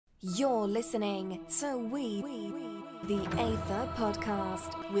You're listening to the Aether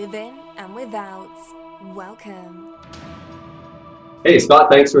Podcast, within and without. Welcome. Hey,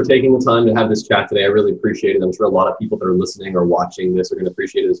 Scott, thanks for taking the time to have this chat today. I really appreciate it. I'm sure a lot of people that are listening or watching this are going to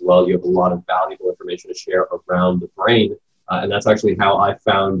appreciate it as well. You have a lot of valuable information to share around the brain. And that's actually how I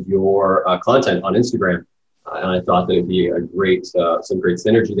found your content on Instagram. And I thought that it'd be a great, some great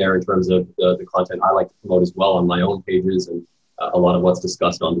synergy there in terms of the content I like to promote as well on my own pages and a lot of what's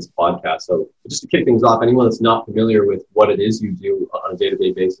discussed on this podcast. So just to kick things off, anyone that's not familiar with what it is you do on a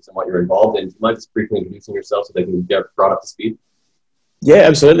day-to-day basis and what you're involved in, do you mind just briefly introducing yourself so they can get brought up to speed? Yeah,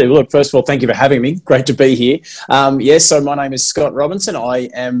 absolutely. Well, look, first of all, thank you for having me. Great to be here. So my name is Scott Robinson. I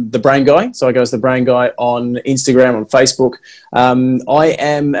am the Brain Guy. So I go as the Brain Guy on Instagram, on Facebook. I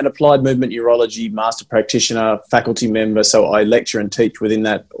am an applied movement neurology master practitioner, faculty member. So I lecture and teach within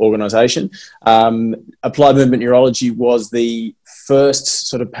that organisation. Applied movement neurology was the first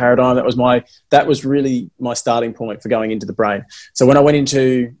sort of paradigm. That was really my starting point for going into the brain. So when I went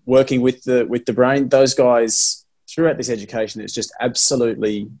into working with the brain, those guys, throughout this education, it's just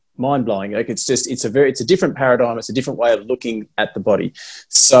absolutely mind-blowing. Like it's a different paradigm. It's a different way of looking at the body.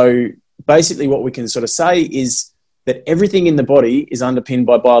 So basically what we can sort of say is that everything in the body is underpinned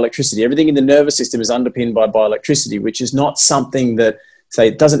by bioelectricity. Everything in the nervous system is underpinned by bioelectricity, which is not something that, say,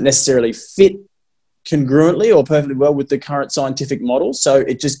 it doesn't necessarily fit congruently or perfectly well with the current scientific model. So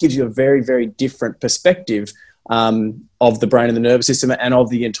it just gives you a very, very different perspective of the brain and the nervous system and of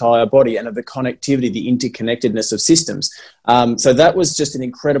the entire body and of the connectivity, the interconnectedness of systems. So that was just an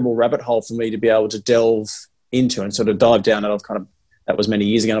incredible rabbit hole for me to be able to delve into and sort of dive down. And that was many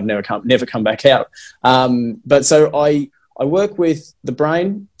years ago, and I've never come back out. But so I work with the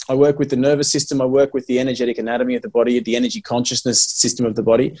brain, I work with the nervous system, I work with the energetic anatomy of the body, the energy consciousness system of the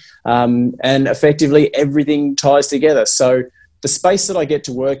body, and effectively everything ties together. So the space that I get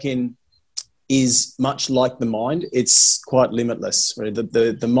to work in is much like the mind. It's quite limitless. Right?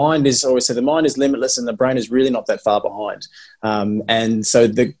 The mind is always said the mind is limitless and the brain is really not that far behind. And so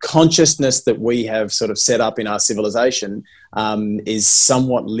the consciousness that we have sort of set up in our civilization is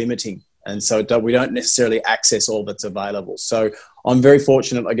somewhat limiting. And so we don't necessarily access all that's available. So I'm very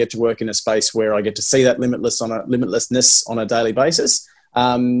fortunate I get to work in a space where I get to see that limitlessness on a daily basis,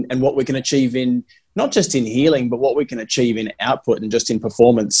 and what we can achieve in not just in healing, but what we can achieve in output and just in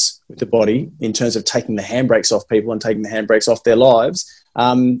performance with the body in terms of taking the handbrakes off people and taking the handbrakes off their lives,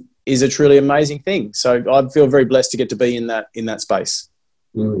 is a truly amazing thing. So I feel very blessed to get to be in that space.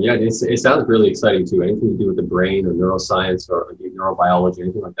 It sounds really exciting too. Anything to do with the brain or neuroscience or neurobiology,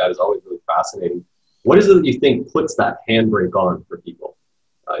 anything like that is always really fascinating. What is it that you think puts that handbrake on for people?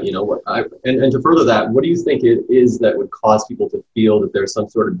 And to further that, what do you think it is that would cause people to feel that there's some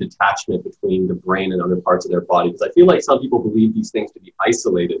sort of detachment between the brain and other parts of their body? Because I feel like some people believe these things to be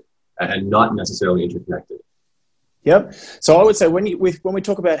isolated and not necessarily interconnected. Yep. So I would say when we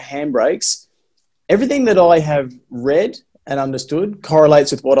talk about handbrakes, everything that I have read and understood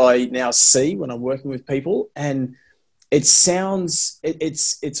correlates with what I now see when I'm working with people, and it's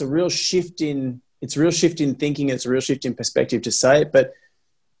a real shift in thinking. It's a real shift in perspective to say it, but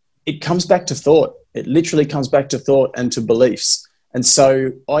it comes back to thought. It literally comes back to thought and to beliefs. And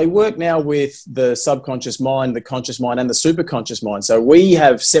so I work now with the subconscious mind, the conscious mind, and the superconscious mind. So we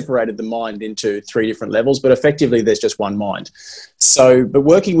have separated the mind into 3 different levels, but effectively there's just one mind. So, but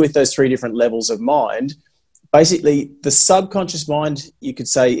working with those 3 different levels of mind, basically the subconscious mind, you could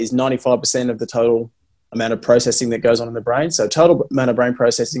say, is 95% of the total amount of processing that goes on in the brain. So total amount of brain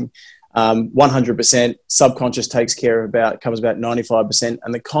processing, 100%. Subconscious covers about 95%,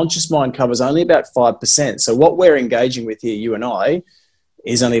 and the conscious mind covers only about 5%. So what we're engaging with here, you and I,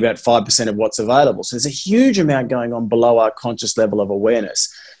 is only about 5% of what's available. So there's a huge amount going on below our conscious level of awareness.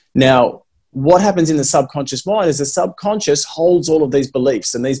 Now, what happens in the subconscious mind is the subconscious holds all of these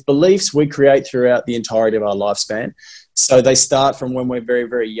beliefs, and these beliefs we create throughout the entirety of our lifespan. So they start from when we're very,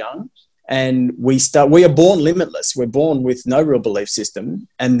 very young. And we are born limitless. We're born with no real belief system.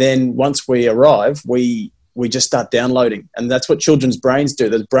 And then once we arrive, we just start downloading. And that's what children's brains do.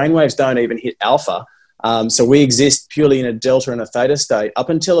 The brainwaves don't even hit alpha. So we exist purely in a delta and a theta state up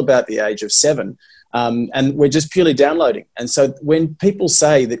until about the age of 7. And we're just purely downloading. And so when people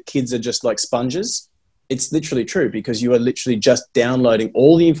say that kids are just like sponges, it's literally true, because you are literally just downloading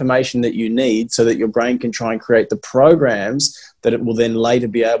all the information that you need so that your brain can try and create the programs that it will then later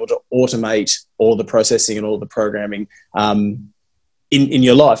be able to automate all the processing and all the programming in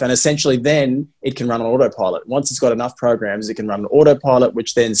your life. And essentially then it can run on autopilot. Once it's got enough programs, it can run on autopilot,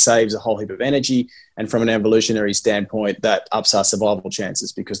 which then saves a whole heap of energy. And from an evolutionary standpoint, that ups our survival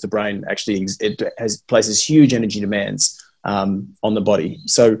chances, because the brain actually places huge energy demands on the body.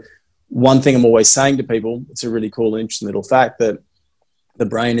 So one thing I'm always saying to people, it's a really cool and interesting little fact, that the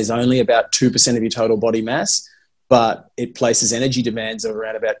brain is only about 2% of your total body mass, but it places energy demands of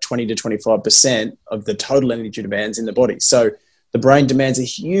around about 20 to 25% of the total energy demands in the body. So the brain demands a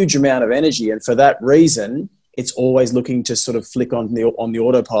huge amount of energy. And for that reason, it's always looking to sort of flick on the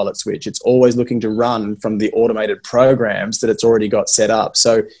autopilot switch. It's always looking to run from the automated programs that it's already got set up.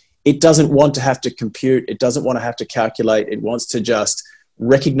 So it doesn't want to have to compute. It doesn't want to have to calculate. It wants to just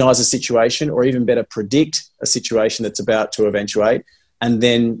recognize a situation, or even better, predict a situation that's about to eventuate, and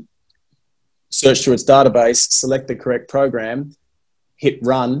then search through its database, select the correct program, hit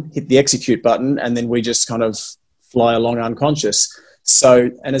run, hit the execute button, and then we just kind of fly along unconscious.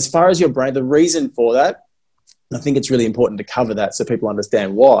 So, and as far as your brain, the reason for that, I think it's really important to cover that so people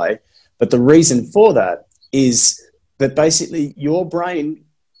understand why, but the reason for that is that basically your brain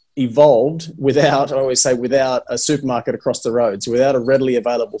evolved without, I always say, without a supermarket across the road, so without a readily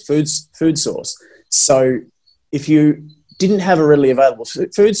available food source. So if you didn't have a readily available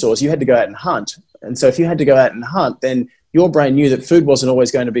food source, you had to go out and hunt. And so if you had to go out and hunt, then your brain knew that food wasn't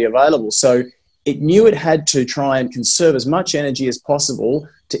always going to be available. So it knew it had to try and conserve as much energy as possible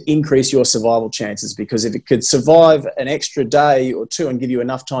to increase your survival chances, because if it could survive an extra day or two and give you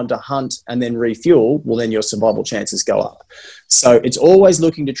enough time to hunt and then refuel, well, then your survival chances go up. So it's always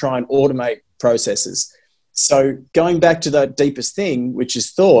looking to try and automate processes. So going back to that deepest thing, which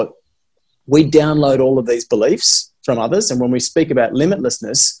is thought, we download all of these beliefs from others. And when we speak about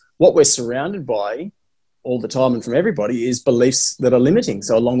limitlessness, what we're surrounded by all the time and from everybody is beliefs that are limiting.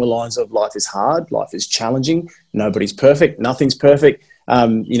 So along the lines of life is hard, life is challenging, nobody's perfect, nothing's perfect.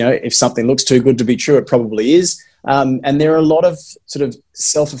 If something looks too good to be true, it probably is. And there are a lot of sort of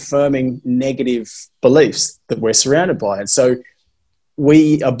self-affirming negative beliefs that we're surrounded by. And so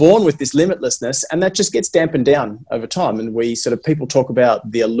we are born with this limitlessness, and that just gets dampened down over time. And people talk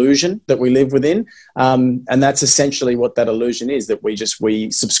about the illusion that we live within. And that's essentially what that illusion is, that we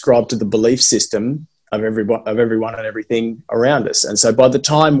subscribe to the belief system of everyone and everything around us. And so by the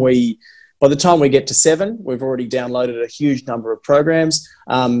time we get to 7, we've already downloaded a huge number of programs.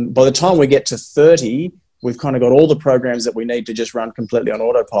 By the time we get to 30, we've kind of got all the programs that we need to just run completely on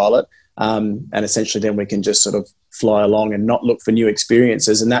autopilot. And essentially then we can just sort of fly along and not look for new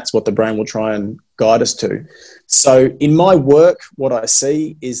experiences. And that's what the brain will try and guide us to. So in my work, what I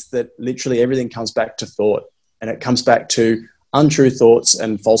see is that literally everything comes back to thought, and it comes back to untrue thoughts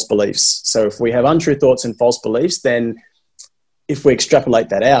and false beliefs. So if we have untrue thoughts and false beliefs, then if we extrapolate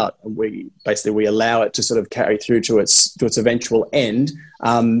that out, we allow it to sort of carry through to its eventual end,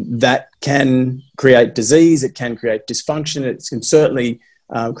 that can create disease, it can create dysfunction, it can certainly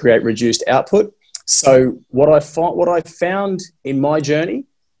create reduced output. So what I found in my journey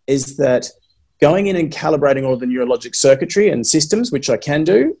is that going in and calibrating all the neurologic circuitry and systems, which I can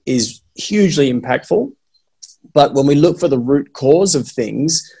do, is hugely impactful. But when we look for the root cause of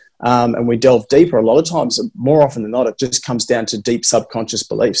things, and we delve deeper, a lot of times, more often than not, it just comes down to deep subconscious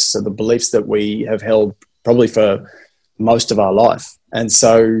beliefs. So the beliefs that we have held probably for most of our life. And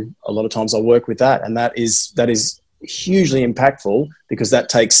so a lot of times I work with that, and that is hugely impactful, because that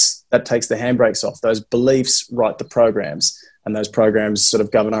takes the handbrakes off. Those beliefs write the programs, and those programs sort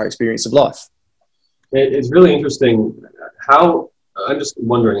of govern our experience of life. It's really interesting. I'm just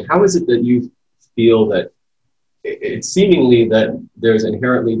wondering, how is it that you feel that it's seemingly that there's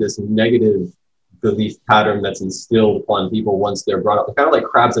inherently this negative belief pattern that's instilled upon people once they're brought up, kind of like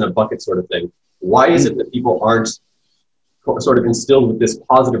crabs in a bucket sort of thing. Why is it that people aren't sort of instilled with this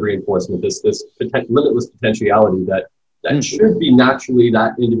positive reinforcement, this limitless potentiality that should be naturally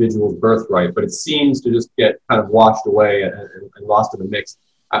that individual's birthright, but it seems to just get kind of washed away and lost in the mix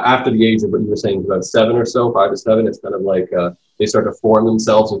after the age of what you were saying, about 7 or so, 5 to 7? It's kind of like they start to form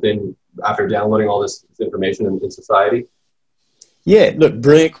themselves after downloading all this information in society. Yeah, look,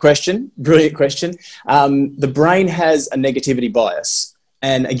 brilliant question. The brain has a negativity bias.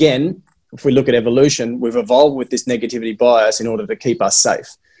 And again, if we look at evolution, we've evolved with this negativity bias in order to keep us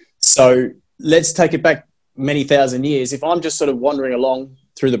safe. So let's take it back many thousand years. If I'm just sort of wandering along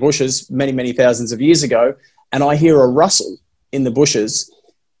through the bushes many, many thousands of years ago, and I hear a rustle in the bushes,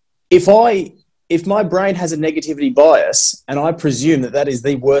 if my brain has a negativity bias, and I presume that is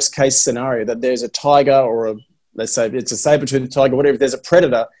the worst case scenario, that there's a tiger or let's say it's a saber-toothed tiger, whatever, if there's a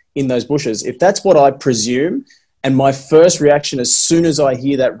predator in those bushes, if that's what I presume, and my first reaction as soon as I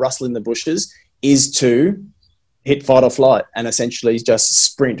hear that rustle in the bushes is to hit fight or flight and essentially just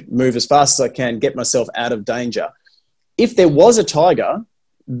sprint, move as fast as I can, get myself out of danger. If there was a tiger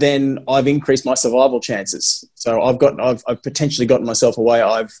then I've increased my survival chances. So I've potentially gotten myself away.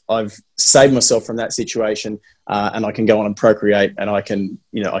 I've saved myself from that situation, and I can go on and procreate, and I can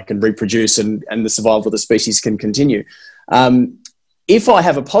reproduce, and the survival of the species can continue. If I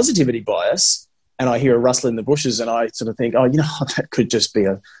have a positivity bias and I hear a rustle in the bushes and I sort of think, oh, that could just be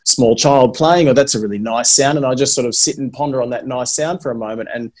a small child playing, or that's a really nice sound, and I just sort of sit and ponder on that nice sound for a moment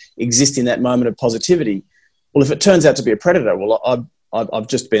and exist in that moment of positivity. Well, if it turns out to be a predator, well, I've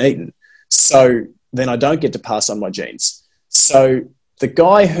just been eaten. So then I don't get to pass on my genes. So the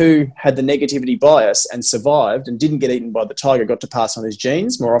guy who had the negativity bias and survived and didn't get eaten by the tiger got to pass on his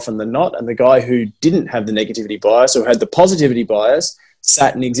genes more often than not. And the guy who didn't have the negativity bias or had the positivity bias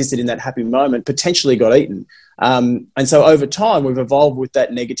sat and existed in that happy moment, potentially got eaten. And so over time, we've evolved with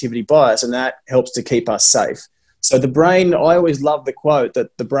that negativity bias, and that helps to keep us safe. So the brain, I always love the quote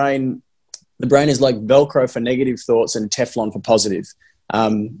that the brain is like Velcro for negative thoughts and Teflon for positive.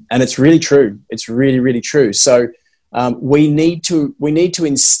 And it's really true. It's really, really true. So we need to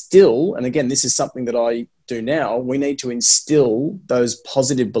instill, and again, this is something that I do now, we need to instill those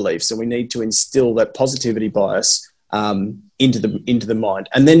positive beliefs, and we need to instill that positivity bias into the mind.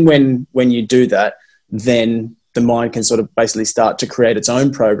 And then when you do that, then the mind can sort of basically start to create its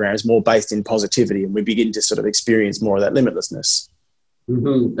own programs more based in positivity, and we begin to sort of experience more of that limitlessness.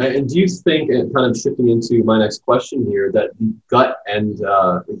 Mm-hmm. And do you think, and kind of shifting into my next question here, that the gut and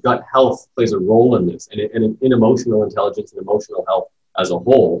the gut health plays a role in this, and in emotional intelligence and emotional health as a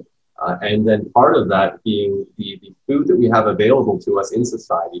whole, and then part of that being the food that we have available to us in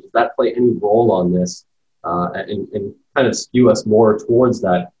society? Does that play any role on this, and kind of skew us more towards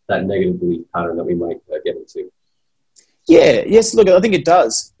that negative belief pattern that we might get into? Yeah, yes, look, I think it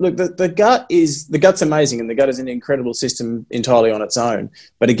does. Look, the gut's amazing, and the gut is an incredible system entirely on its own.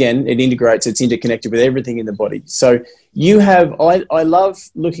 But again, it's interconnected with everything in the body. So you have, I love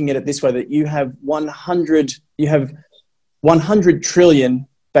looking at it this way, that you have 100 trillion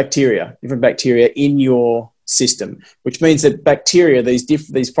different bacteria in your system, which means that bacteria,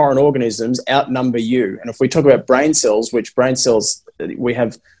 these foreign organisms, outnumber you. And if we talk about brain cells, we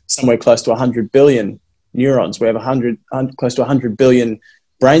have somewhere close to 100 billion neurons. We have close to 100 billion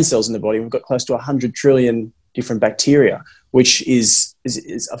brain cells in the body. We've got close to 100 trillion different bacteria, which is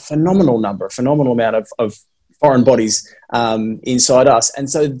a phenomenal number, a phenomenal amount of foreign bodies inside us. And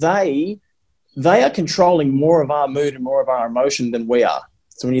so they are controlling more of our mood and more of our emotion than we are.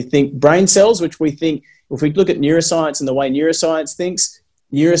 So when you think brain cells, which we think, if we look at neuroscience and the way neuroscience thinks,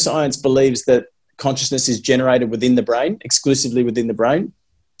 neuroscience believes that consciousness is generated within the brain, exclusively within the brain.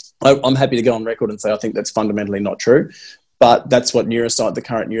 I'm happy to go on record and say I think that's fundamentally not true, but that's what the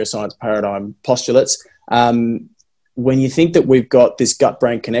current neuroscience paradigm postulates. When you think that we've got this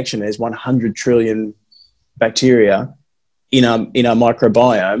gut-brain connection, there's 100 trillion bacteria in our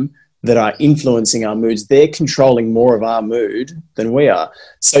microbiome that are influencing our moods. They're controlling more of our mood than we are.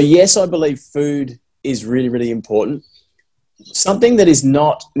 So yes, I believe food is really, really important. Something that is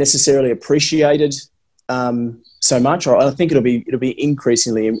not necessarily appreciated so much, or I think it'll be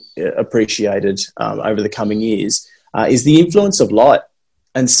increasingly appreciated over the coming years, is the influence of light.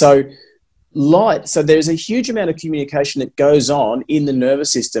 And so there's a huge amount of communication that goes on in the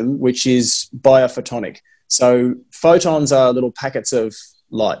nervous system, which is biophotonic. So photons are little packets of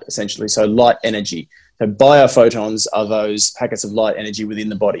light, essentially, so light energy. So biophotons are those packets of light energy within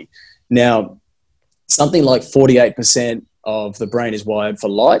the body. Now, something like 48% of the brain is wired for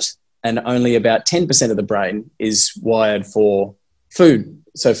light, and only about 10% of the brain is wired for food.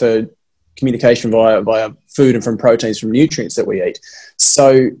 So for communication via food and from proteins from nutrients that we eat.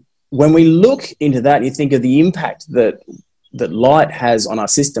 So when we look into that and you think of the impact that light has on our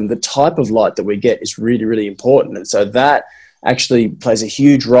system, the type of light that we get is really, really important. And so that actually plays a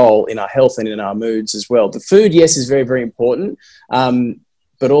huge role in our health and in our moods as well. The food, yes, is very, very important,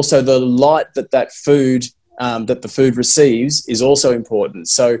 but also the light that the food receives is also important.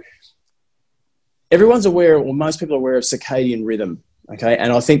 So everyone's aware, or most people are aware of circadian rhythm, okay?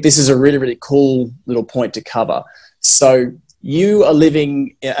 And I think this is a really, really cool little point to cover. So you are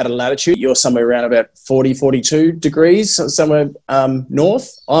living at a latitude, you're somewhere around about 40, 42 degrees, somewhere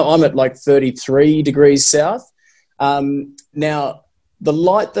north. I'm at like 33 degrees south. Now, the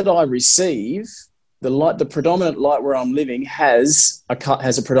light that I receive, the predominant light where I'm living has a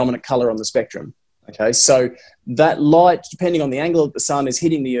predominant color on the spectrum. Okay, so that light, depending on the angle that the sun is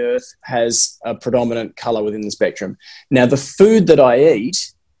hitting the earth, has a predominant color within the spectrum. Now, the food that I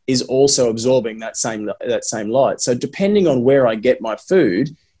eat is also absorbing that same light. So depending on where I get my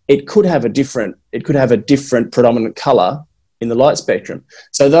food, it could have a different predominant color in the light spectrum.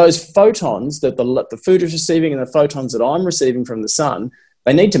 So those photons that the food is receiving and the photons that I'm receiving from the sun,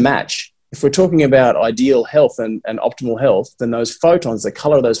 they need to match. If we're talking about ideal health and optimal health, then those photons, the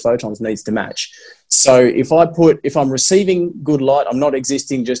color of those photons needs to match. So if I'm receiving good light, I'm not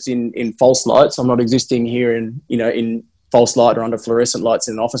existing just in false lights. I'm not existing here in false light or under fluorescent lights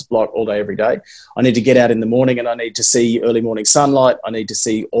in an office block all day, every day. I need to get out in the morning and I need to see early morning sunlight. I need to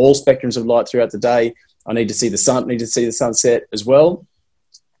see all spectrums of light throughout the day. I need to see the sunset as well.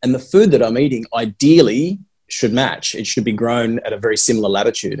 And the food that I'm eating ideally should match. It should be grown at a very similar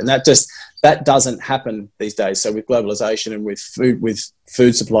latitude. And that doesn't happen these days. So with globalization and with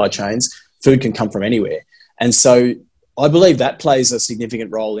food supply chains, food can come from anywhere. And so I believe that plays a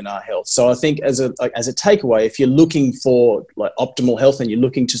significant role in our health. So I think as a takeaway, if you're looking for like optimal health and you're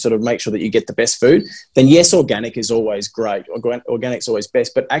looking to sort of make sure that you get the best food, then yes, organic is always great. Organic's always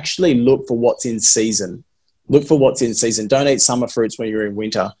best, but actually look for what's in season. Look for what's in season. Don't eat summer fruits when you're in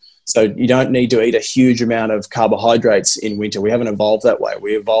winter. So you don't need to eat a huge amount of carbohydrates in winter. We haven't evolved that way.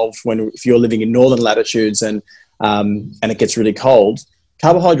 We evolved if you're living in northern latitudes and it gets really cold,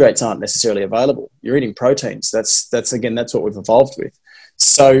 carbohydrates aren't necessarily available. You're eating proteins. That's what we've evolved with.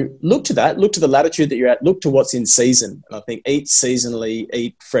 So look to that. Look to the latitude that you're at. Look to what's in season. And I think eat seasonally,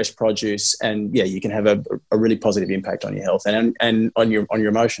 eat fresh produce, and yeah, you can have a really positive impact on your health and on your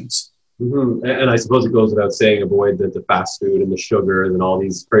emotions. Mm-hmm. And I suppose it goes without saying, avoid the fast food and the sugars and all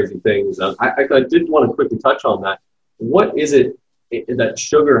these crazy things. I did want to quickly touch on that. What is it that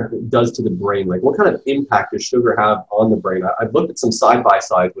sugar does to the brain? Like, what kind of impact does sugar have on the brain? I've looked at some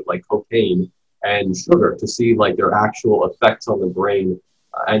side-by-sides with like cocaine and sugar to see like their actual effects on the brain.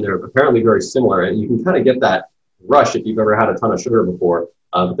 And they're apparently very similar. And you can kind of get that rush if you've ever had a ton of sugar before.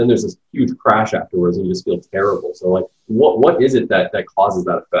 But then there's this huge crash afterwards and you just feel terrible. So like, what is it that causes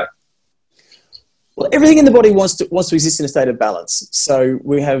that effect? Well, everything in the body wants to exist in a state of balance. So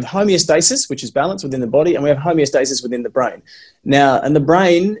we have homeostasis, which is balance within the body, and we have homeostasis within the brain. Now, and the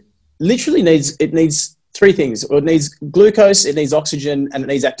brain literally needs three things. Well, it needs glucose, it needs oxygen, and it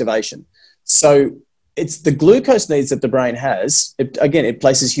needs activation. So it's the glucose needs that the brain has. It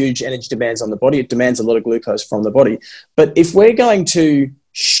places huge energy demands on the body. It demands a lot of glucose from the body. But if we're going to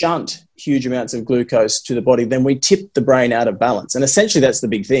shunt huge amounts of glucose to the body, then we tip the brain out of balance. And essentially that's the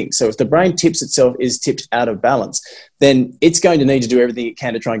big thing. So if the brain is tipped out of balance, then it's going to need to do everything it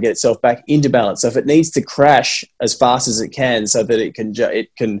can to try and get itself back into balance. So if it needs to crash as fast as it can so that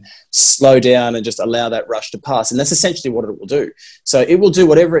it can slow down and just allow that rush to pass. And that's essentially what it will do. So it will do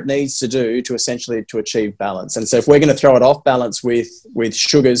whatever it needs to do to achieve balance. And so if we're going to throw it off balance with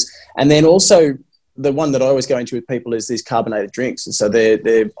sugars, and then also the one that I always go into with people is these carbonated drinks. And so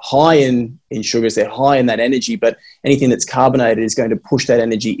they're high in sugars, they're high in that energy, but anything that's carbonated is going to push that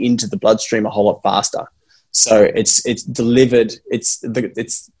energy into the bloodstream a whole lot faster. So it's delivered, it's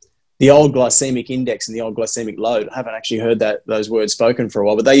the old glycemic index and the old glycemic load. I haven't actually heard those words spoken for a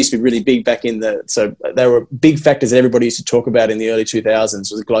while, but they used to be really big back so they were big factors that everybody used to talk about in the early 2000s, was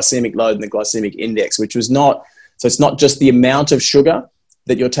the glycemic load and the glycemic index, which was not, so it's not just the amount of sugar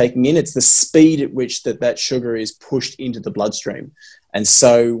that you're taking in, it's the speed at which that sugar is pushed into the bloodstream. And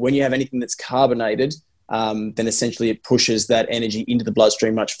so when you have anything that's carbonated, then essentially it pushes that energy into the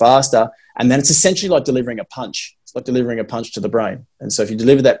bloodstream much faster. And then it's essentially like delivering a punch. It's like delivering a punch to the brain. And so if you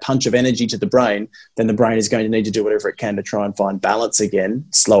deliver that punch of energy to the brain, then the brain is going to need to do whatever it can to try and find balance again,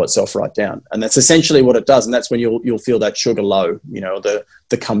 slow itself right down. And that's essentially what it does. And that's when you'll feel that sugar low, the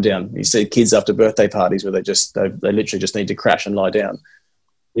come down. You see kids after birthday parties where they literally just need to crash and lie down.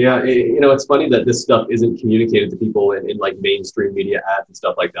 Yeah, it's funny that this stuff isn't communicated to people in like mainstream media ads and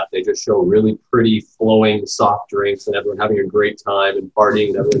stuff like that. They just show really pretty flowing soft drinks and everyone having a great time and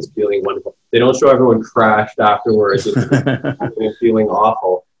partying and everyone's feeling wonderful. They don't show everyone crashed afterwards and feeling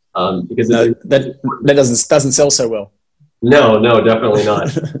awful because that doesn't sell so well. No, definitely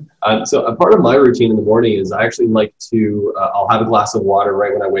not. So a part of my routine in the morning is I actually like to, I'll have a glass of water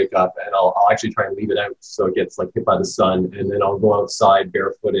right when I wake up, and I'll actually try and leave it out so it gets like hit by the sun. And then I'll go outside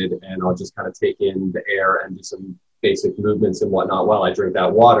barefooted and I'll just kind of take in the air and do some basic movements and whatnot while I drink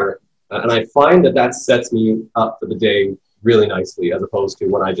that water. And I find that sets me up for the day really nicely, as opposed to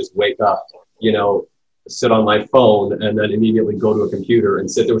when I just wake up, sit on my phone and then immediately go to a computer and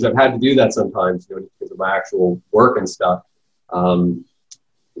sit there, which I've had to do that sometimes, because of my actual work and stuff.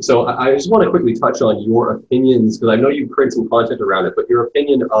 So I just want to quickly touch on your opinions, because I know you've created some content around it, but your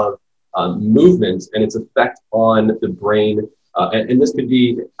opinion of movement and its effect on the brain. And this could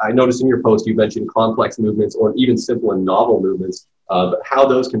be, I noticed in your post, you mentioned complex movements or even simple and novel movements, but how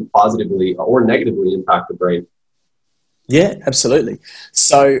those can positively or negatively impact the brain. Yeah, absolutely.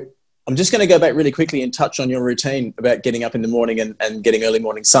 So I'm just going to go back really quickly and touch on your routine about getting up in the morning and getting early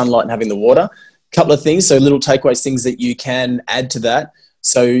morning sunlight and having the water. Couple of things, so little takeaways, things that you can add to that.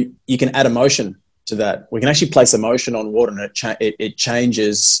 So you can add emotion to that. We can actually place emotion on water, and it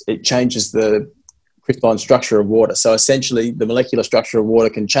changes the crystalline structure of water. So essentially, the molecular structure of water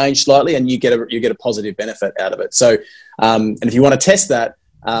can change slightly, and you get a positive benefit out of it. So, and if you want to test that,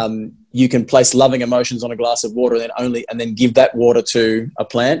 you can place loving emotions on a glass of water, and then give that water to a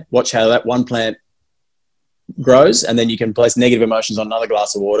plant. Watch how that one plant grows, and then you can place negative emotions on another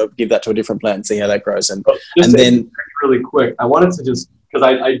glass of water, give that to a different plant, and see how that grows. And then really quick, I wanted to just, because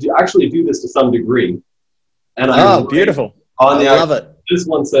I do actually do this to some degree, and beautiful. I love it. This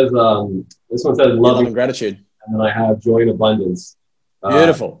one says love and gratitude, and then I have joy and abundance.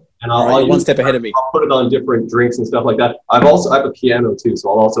 Beautiful. And I'll one step ahead of me. I'll put it on different drinks and stuff like that. I have a piano too, so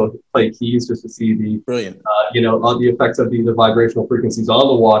I'll also play keys just to see the brilliant, on the effects of the vibrational frequencies on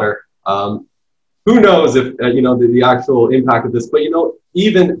the water. Who knows if the actual impact of this? But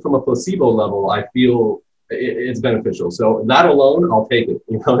even from a placebo level, I feel it's beneficial. So that alone, I'll take it.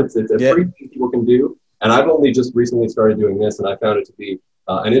 It's a free thing people can do. And I've only just recently started doing this, and I found it to be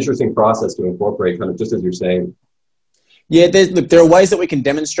an interesting process to incorporate, kind of just as you're saying. Yeah, there are ways that we can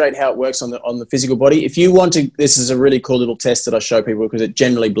demonstrate how it works on the physical body. If you want to, this is a really cool little test that I show people because it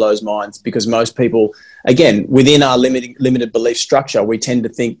generally blows minds. Because most people, again, within our limited belief structure, we tend to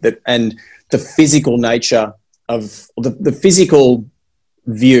think that, and the physical nature of the physical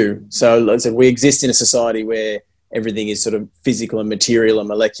view. So, like I said, we exist in a society where everything is sort of physical and material and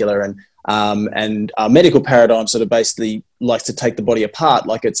molecular, and our medical paradigm sort of basically likes to take the body apart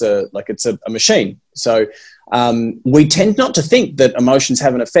like it's a machine. So we tend not to think that emotions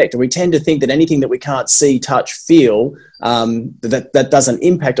have an effect, and we tend to think that anything that we can't see, touch, feel, that doesn't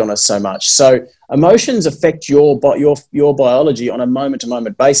impact on us so much. So emotions affect your biology on a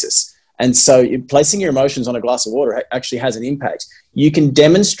moment-to-moment basis. And so placing your emotions on a glass of water actually has an impact. You can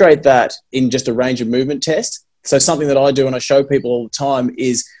demonstrate that in just a range of movement test. So something that I do and I show people all the time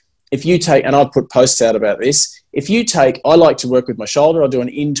is, if you take, and I've put posts out about this, I like to work with my shoulder. I'll do an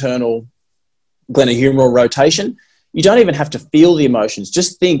internal glenohumeral rotation. You don't even have to feel the emotions.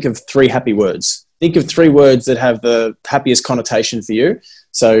 Just think of 3 happy words. Think of 3 words that have the happiest connotation for you.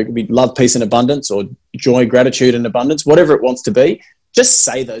 So it could be love, peace, and abundance, or joy, gratitude, and abundance, whatever it wants to be. Just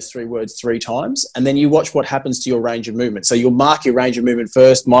say those 3 words 3 times, and then you watch what happens to your range of movement. So you'll mark your range of movement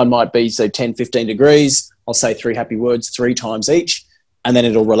first. Mine might be, say, 10, 15 degrees. I'll say 3 happy words 3 times each, and then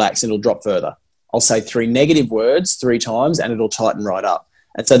it'll relax and it'll drop further. I'll say 3 negative words 3 times, and it'll tighten right up.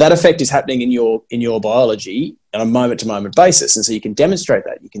 And so that effect is happening in your biology on a moment-to-moment basis. And so you can demonstrate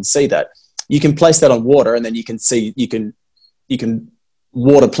that. You can see that. You can place that on water, and then you can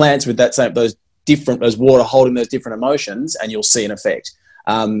water plants with those water holding those different emotions, and you'll see an effect.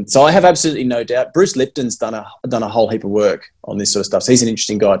 So I have absolutely no doubt. Bruce Lipton's done a whole heap of work on this sort of stuff. So he's an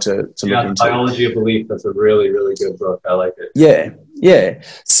interesting guy to look into. Biology of Belief. That's a really, really good book. I like it. Yeah.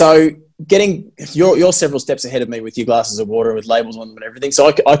 So you're several steps ahead of me with your glasses of water with labels on them and everything.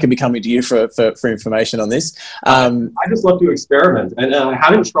 So I could be coming to you for information on this. I just love to experiment, and I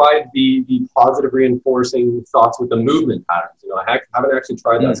haven't tried the positive reinforcing thoughts with the movement patterns. I haven't actually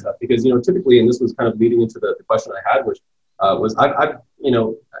tried that stuff because typically, and this was kind of leading into the question I had, which was I've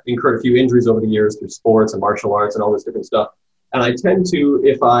incurred a few injuries over the years through sports and martial arts and all this different stuff, and I tend to,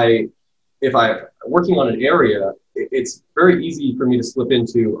 if I'm working on an area, it's very easy for me to slip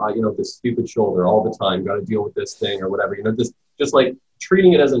into, this stupid shoulder all the time. Got to deal with this thing or whatever. Just like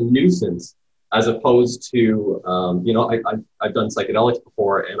treating it as a nuisance, as opposed to, I've done psychedelics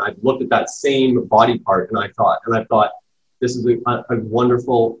before, and I've looked at that same body part, and I've thought, this is a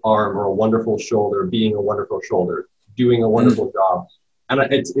wonderful arm or a wonderful shoulder, being a wonderful shoulder, doing a wonderful job, and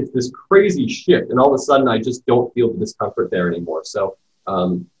it's this crazy shift, and all of a sudden I just don't feel the discomfort there anymore. So.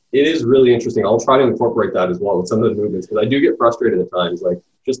 It is really interesting. I'll try to incorporate that as well with some of the movements, because I do get frustrated at times, like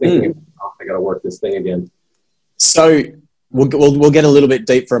just thinking, I got to work this thing again. So we'll get a little bit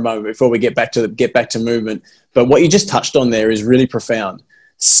deep for a moment before we get back to movement. But what you just touched on there is really profound.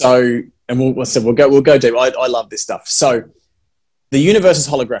 So, and we'll go deep. I love this stuff. So the universe is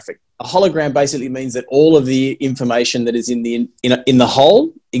holographic. A hologram basically means that all of the information that is in the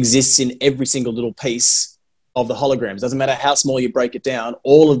whole exists in every single little piece of the holograms. Doesn't matter how small you break it down,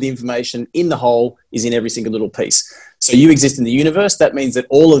 all of the information in the whole is in every single little piece. So you exist in the universe. That means that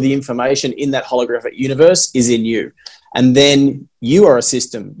all of the information in that holographic universe is in you. And then you are a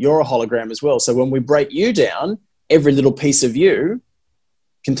system. You're a hologram as well. So when we break you down, every little piece of you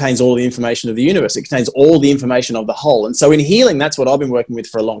contains all the information of the universe. It contains all the information of the whole. And so in healing, that's what I've been working with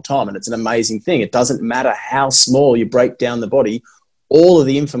for a long time. And it's an amazing thing. It doesn't matter how small you break down the body, all of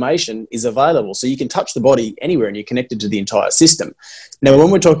the information is available. So you can touch the body anywhere and you're connected to the entire system. Now,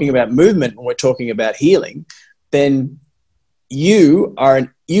 when we're talking about movement, when we're talking about healing, then you are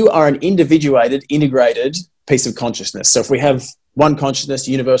an individuated, integrated piece of consciousness. So if we have one consciousness,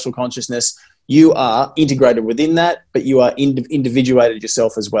 universal consciousness, you are integrated within that, but you are individuated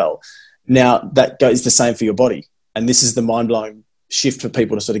yourself as well. Now, that goes the same for your body. And this is the mind-blowing shift for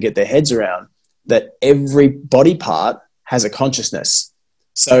people to sort of get their heads around, that every body part has a consciousness.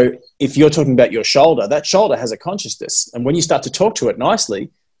 So if you're talking about your shoulder, that shoulder has a consciousness. And when you start to talk to it nicely,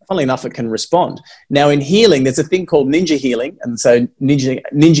 funnily enough, it can respond. Now, in healing, there's a thing called ninja healing. And so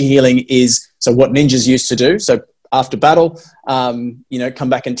ninja healing is so what ninjas used to do. So after battle, come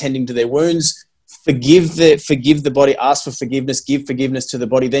back and tending to their wounds, forgive the body, ask for forgiveness, give forgiveness to the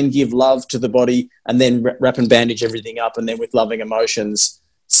body, then give love to the body, and then wrap and bandage everything up. And then with loving emotions,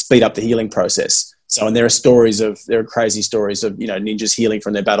 speed up the healing process. So, and there are crazy stories of, ninjas healing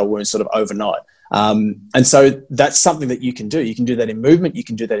from their battle wounds sort of overnight. And so that's something that you can do. You can do that in movement. You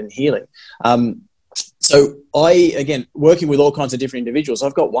can do that in healing. So again, working with all kinds of different individuals,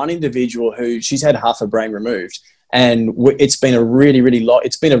 I've got one individual who she's had half her brain removed. And it's been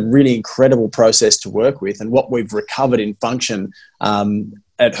it's been a really incredible process to work with. And what we've recovered in function,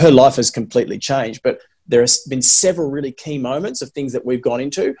 her life has completely changed. But there has been several really key moments of things that we've gone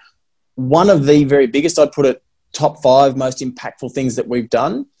into. One of the very biggest, I'd put it top 5 most impactful things that we've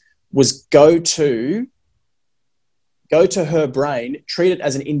done was go to her brain, treat it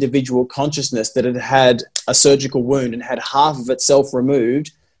as an individual consciousness that had had a surgical wound and had half of itself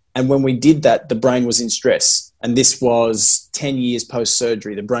removed. And when we did that, the brain was in stress. And this was 10 years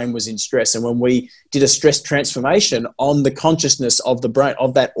post-surgery. The brain was in stress. And when we did a stress transformation on the consciousness of the brain,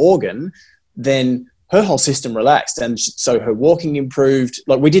 of that organ, then her whole system relaxed. And so her walking improved.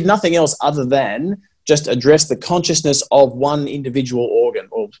 Like, we did nothing else other than just address the consciousness of one individual organ,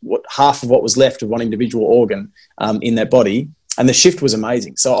 or half of what was left of one individual organ in that body. And the shift was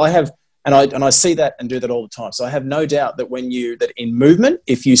amazing. So I see that and do that all the time. So I have no doubt that that in movement,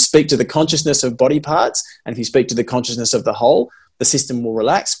 if you speak to the consciousness of body parts and if you speak to the consciousness of the whole, the system will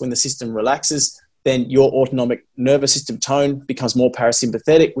relax. When the system relaxes, then your autonomic nervous system tone becomes more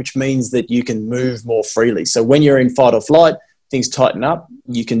parasympathetic, which means that you can move more freely. So when you're in fight or flight, things tighten up.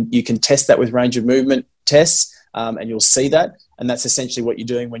 You can test that with range of movement tests, and you'll see that. And that's essentially what you're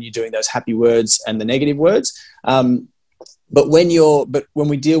doing when you're doing those happy words and the negative words. But when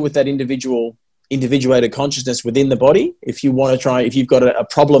we deal with that individuated consciousness within the body, if you've got a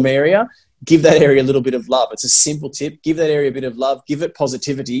problem area, give that area a little bit of love. It's a simple tip. Give that area a bit of love, give it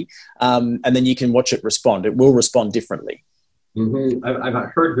positivity, and then you can watch it respond. It will respond differently. Mm-hmm.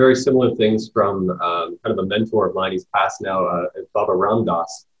 I've heard very similar things from kind of a mentor of mine. He's passed now, Baba Ram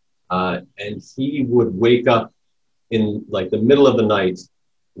Dass, and he would wake up in like the middle of the night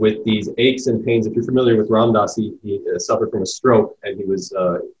with these aches and pains. If you're familiar with Ram Dass, he suffered from a stroke, and he was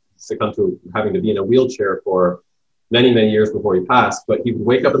succumbed to having to be in a wheelchair for many, many years before he passed. But he would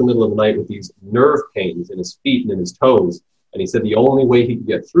wake up in the middle of the night with these nerve pains in his feet and in his toes. And he said the only way he could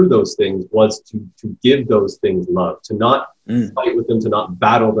get through those things was to give those things love, to not fight with them, to not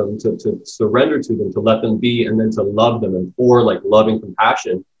battle them, to surrender to them, to let them be, and then to love them and pour like loving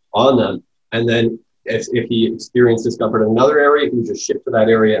compassion on them. And then if he experienced discomfort in another area, he would just shift to that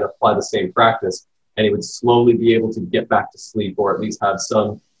area and apply the same practice. And he would slowly be able to get back to sleep, or at least have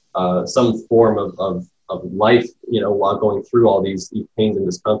some form of life, while going through all these pains and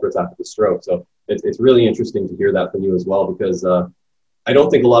discomforts after the stroke. So it's really interesting to hear that from you as well, because I don't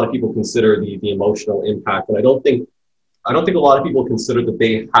think a lot of people consider the emotional impact, and I don't think a lot of people consider that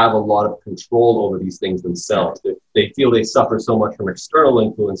they have a lot of control over these things themselves. They feel they suffer so much from external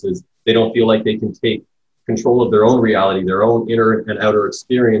influences, they don't feel like they can take control of their own reality, their own inner and outer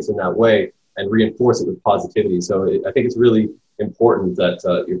experience in that way, and reinforce it with positivity. So I think it's really important that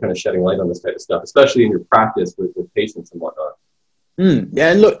you're kind of shedding light on this type of stuff, especially in your practice with patients and whatnot.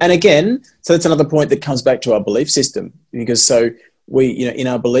 Yeah, and look, and again, so that's another point that comes back to our belief system, because so we, in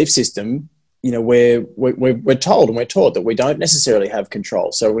our belief system, we're told and we're taught that we don't necessarily have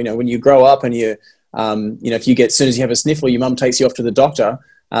control. So when you grow up and you, if you as soon as you have a sniffle, your mum takes you off to the doctor,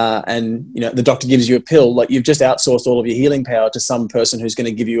 and the doctor gives you a pill, like you've just outsourced all of your healing power to some person who's going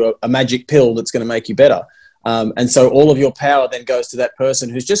to give you a magic pill that's going to make you better. And so all of your power then goes to that person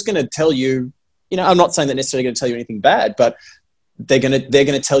who's just going to tell you, I'm not saying they're necessarily going to tell you anything bad, but they're going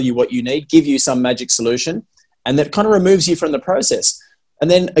to tell you what you need, give you some magic solution, and that kind of removes you from the process. And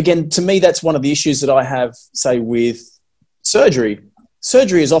then again, to me, that's one of the issues that I have, say, with surgery.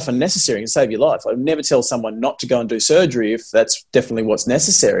 Surgery is often necessary to save your life. I would never tell someone not to go and do surgery if that's definitely what's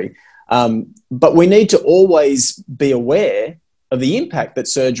necessary. But we need to always be aware of the impact that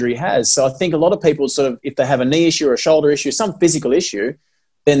surgery has. So I think a lot of people sort of, if they have a knee issue or a shoulder issue, some physical issue,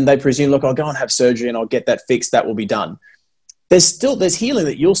 then they presume, look, I'll go and have surgery and I'll get that fixed. That will be done. there's healing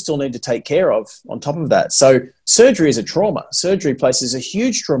that you'll still need to take care of on top of that. So surgery is a trauma. Surgery places a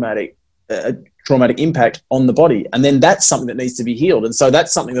huge traumatic impact on the body. And then that's something that needs to be healed. And so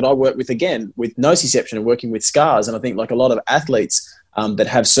that's something that I work with, again, with nociception and working with scars. And I think like a lot of athletes that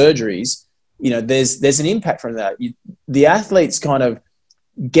have surgeries, there's an impact from that. The athletes kind of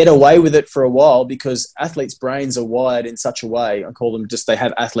get away with it for a while because athletes' brains are wired in such a way. I call them they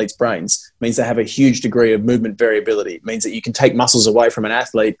have athletes' brains. It means they have a huge degree of movement variability. It means that you can take muscles away from an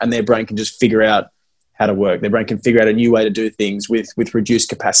athlete and their brain can just figure out how to work. Their brain can figure out a new way to do things with reduced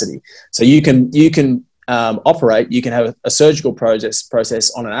capacity. So you can operate, you can have a surgical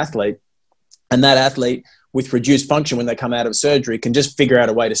process on an athlete, and that athlete with reduced function when they come out of surgery can just figure out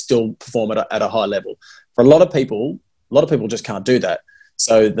a way to still perform at a high level. For a lot of people just can't do that.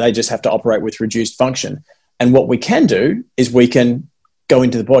 So they just have to operate with reduced function. And what we can do is we can go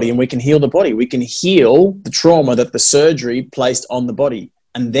into the body and we can heal the body. We can heal the trauma that the surgery placed on the body.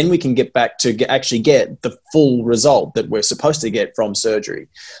 And then we can get back to actually get the full result that we're supposed to get from surgery.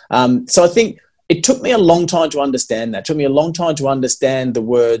 So I think it took me a long time to understand that. It took me a long time to understand the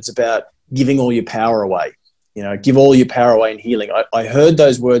words about giving all your power away. Give all your power away in healing. I heard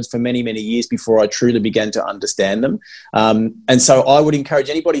those words for many, many years before I truly began to understand them. And so I would encourage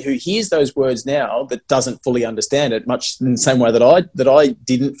anybody who hears those words now that doesn't fully understand it, much in the same way that I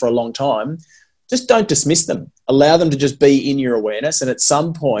didn't for a long time, just don't dismiss them. Allow them to just be in your awareness. And at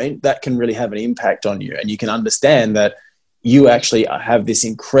some point that can really have an impact on you. And you can understand that you actually have this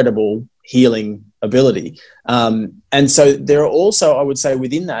incredible healing ability. And so there are also, I would say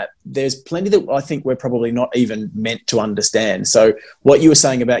within that, there's plenty that I think we're probably not even meant to understand. So what you were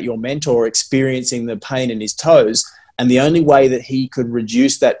saying about your mentor experiencing the pain in his toes, and the only way that he could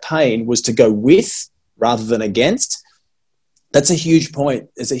reduce that pain was to go with rather than against. That's a huge point.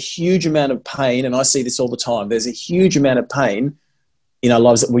 There's a huge amount of pain, and I see this all the time. There's a huge amount of pain in our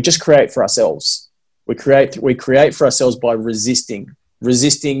lives that we just create for ourselves. We create for ourselves by resisting.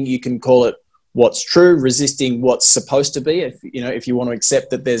 Resisting, you can call it what's true, resisting what's supposed to be. If you want to accept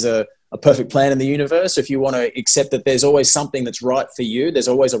that there's a perfect plan in the universe, if you want to accept that there's always something that's right for you, there's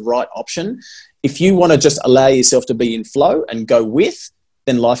always a right option. If you want to just allow yourself to be in flow and go with,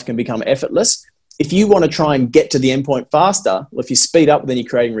 then life can become effortless. If you want to try and get to the endpoint faster, well, if you speed up, then you're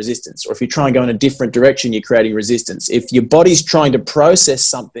creating resistance. Or if you try and go in a different direction, you're creating resistance. If your body's trying to process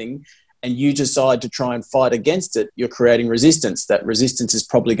something and you decide to try and fight against it, you're creating resistance. That resistance is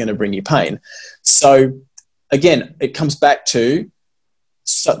probably going to bring you pain. So again, it comes back to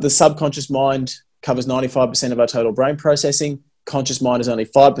the subconscious mind covers 95% of our total brain processing. Conscious mind is only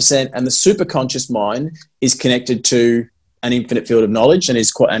 5%. And the superconscious mind is connected to an infinite field of knowledge and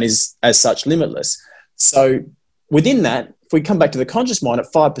is as such limitless. So within that, if we come back to the conscious mind at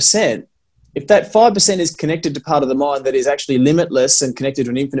 5%, if that 5% is connected to part of the mind that is actually limitless and connected to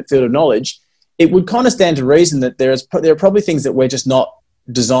an infinite field of knowledge, it would kind of stand to reason that there are probably things that we're just not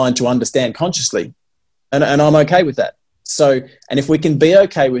designed to understand consciously. And I'm okay with that. So, and if we can be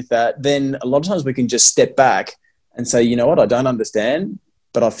okay with that, then a lot of times we can just step back and say, you know what, I don't understand,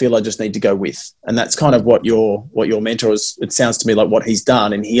 but I feel I just need to go with. And that's kind of what your mentor is, it sounds to me like what he's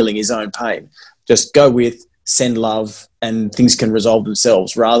done in healing his own pain. Just go with, send love, and things can resolve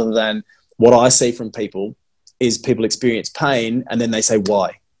themselves, rather than what I see from people is people experience pain and then they say,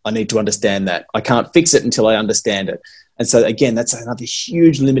 why? I need to understand that. I can't fix it until I understand it. And so again, that's another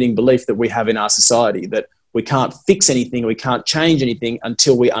huge limiting belief that we have in our society, that we can't fix anything, we can't change anything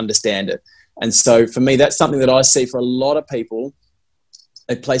until we understand it. And so for me, that's something that I see for a lot of people.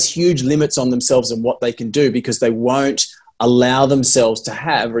 They place huge limits on themselves and what they can do because they won't allow themselves to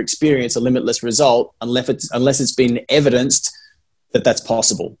have or experience a limitless result unless it's been evidenced that that's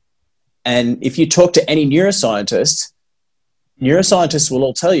possible. And if you talk to any neuroscientist, neuroscientists will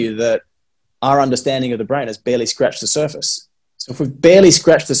all tell you that our understanding of the brain has barely scratched the surface. So if we've barely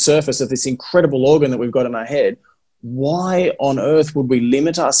scratched the surface of this incredible organ that we've got in our head, why on earth would we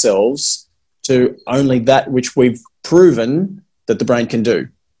limit ourselves to only that which we've proven that the brain can do?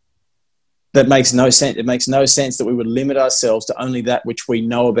 That makes no sense. It makes no sense that we would limit ourselves to only that which we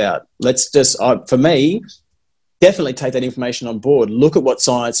know about. Let's just, for me, definitely take that information on board. Look at what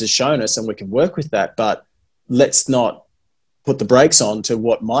science has shown us and we can work with that, but let's not put the brakes on to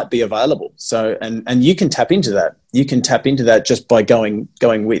what might be available. So, and you can tap into that. You can tap into that just by going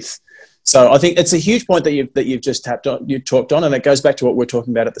with. So I think it's a huge point that you've just talked on, and it goes back to what we're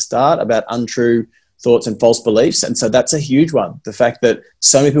talking about at the start about untrue thoughts and false beliefs. And so that's a huge one. The fact that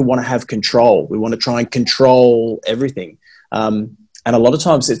so many people want to have control. We want to try and control everything. And a lot of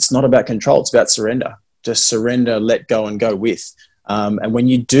times it's not about control. It's about surrender. Just surrender, let go, and go with. And when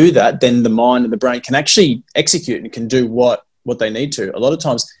you do that, then the mind and the brain can actually execute and can do what what they need to. A lot of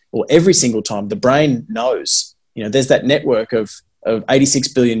times, or every single time, the brain knows. There's that network of 86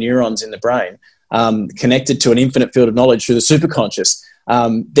 billion neurons in the brain, connected to an infinite field of knowledge through the superconscious.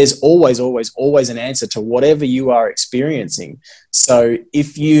 There's always an answer to whatever you are experiencing. So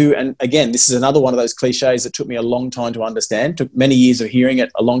if you, and again, this is another one of those cliches that took me a long time to understand, took many years of hearing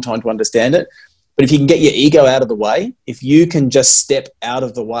it, a long time to understand it. But if you can get your ego out of the way, if you can just step out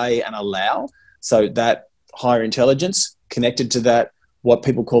of the way and allow, so that higher intelligence connected to that, what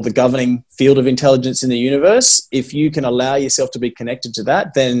people call the governing field of intelligence in the universe, if you can allow yourself to be connected to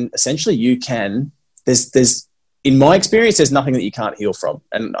that, then essentially you can, there's in my experience, there's nothing that you can't heal from.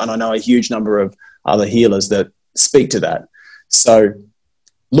 And I know a huge number of other healers that speak to that. So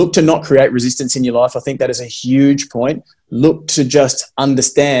look to not create resistance in your life. I think that is a huge point. Look to just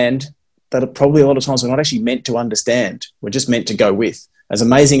understand that probably a lot of times we're not actually meant to understand. We're just meant to go with. As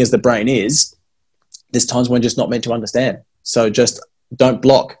amazing as the brain is, there's times we're just not meant to understand. So just don't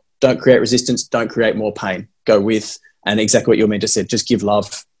block, don't create resistance, don't create more pain. Go with, and exactly what you're meant to say, just give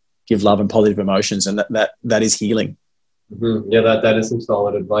love and positive emotions, and that is healing. Mm-hmm. Yeah, that is some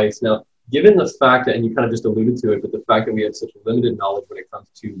solid advice. Now, given the fact that, and you kind of just alluded to it, but the fact that we have such limited knowledge when it comes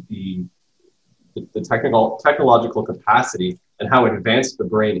to the technological capacity and how advanced the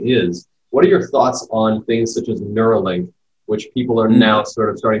brain is, what are your thoughts on things such as Neuralink, which people are now sort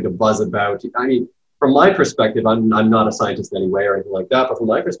of starting to buzz about? I mean, from my perspective, I'm not a scientist anyway or anything like that, but from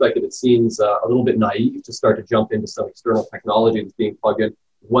my perspective, it seems a little bit naive to start to jump into some external technology that's being plugged in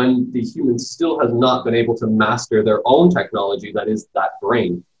when the human still has not been able to master their own technology, that is that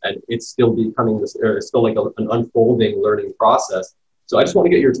brain, and it's still becoming this, still like an unfolding learning process. So I just want to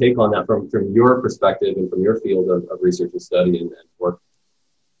get your take on that from your perspective and from your field of research and study and work.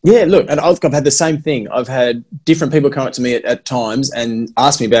 Yeah, look, and I've had the same thing. I've had different people come up to me at times and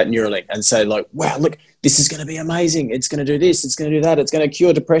ask me about Neuralink and say like, wow, look, this is going to be amazing. It's going to do this. It's going to do that. It's going to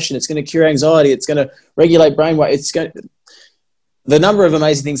cure depression. It's going to cure anxiety. It's going to regulate brainwave. The number of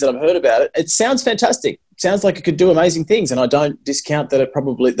amazing things that I've heard about it, it sounds fantastic. It sounds like it could do amazing things. And I don't discount that it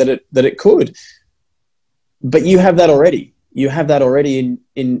probably, that it could. But you have that already. You have that already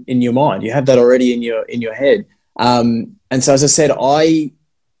in your mind. You have that already in your head. And so, as I said, I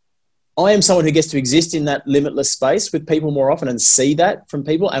am someone who gets to exist in that limitless space with people more often and see that from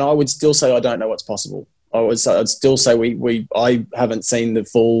people. And I would still say I don't know what's possible. I'd still say I haven't seen the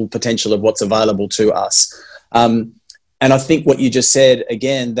full potential of what's available to us. And I think what you just said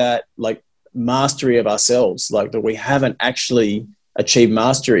again, that like mastery of ourselves, like that we haven't actually achieved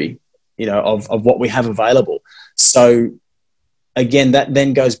mastery, of what we have available. So again, that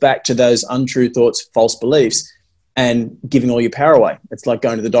then goes back to those untrue thoughts, false beliefs, and giving all your power away. It's like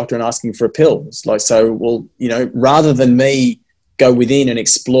going to the doctor and asking for a pill. It's like, so, well, rather than me go within and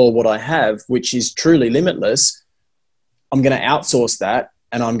explore what I have, which is truly limitless, I'm going to outsource that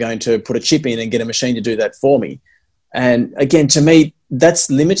and I'm going to put a chip in and get a machine to do that for me. And again, to me, that's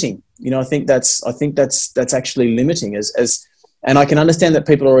limiting. I think that's actually limiting and I can understand that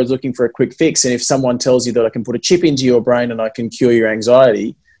people are always looking for a quick fix. And if someone tells you that I can put a chip into your brain and I can cure your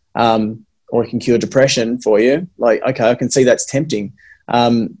anxiety, or I can cure depression for you, like, okay, I can see that's tempting.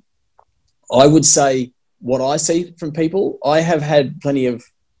 I would say what I see from people, I have had plenty of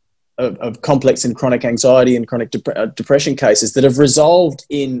complex and chronic anxiety and chronic depression cases that have resolved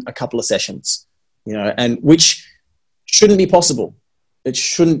in a couple of sessions, and which shouldn't be possible. That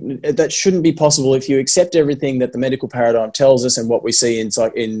shouldn't be possible if you accept everything that the medical paradigm tells us and what we see in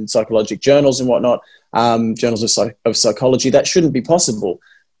psychological journals and whatnot, journals of psychology. That shouldn't be possible.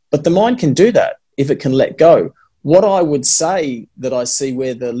 But the mind can do that if it can let go. What I would say that I see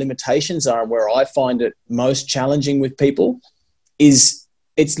where the limitations are and where I find it most challenging with people is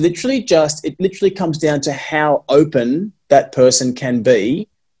it literally comes down to how open that person can be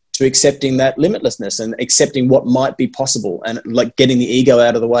to accepting that limitlessness and accepting what might be possible, and like getting the ego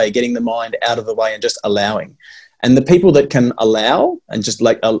out of the way, getting the mind out of the way and just allowing. And the people that can allow and just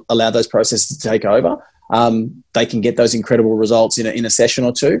like allow those processes to take over, they can get those incredible results in a session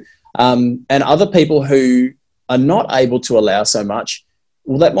or two. And other people who are not able to allow so much,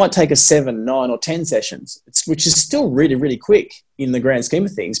 well, that might take 7, 9 or 10 sessions, which is still really, really quick in the grand scheme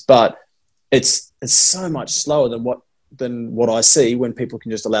of things, but it's so much slower than what I see when people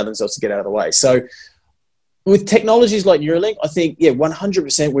can just allow themselves to get out of the way. So with technologies like Neuralink, I think,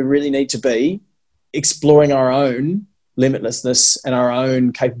 100% we really need to be exploring our own limitlessness and our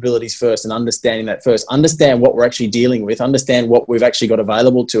own capabilities first, and understanding that first. Understand what we're actually dealing with, understand what we've actually got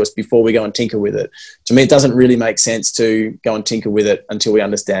available to us before we go and tinker with it. To me, it doesn't really make sense to go and tinker with it until we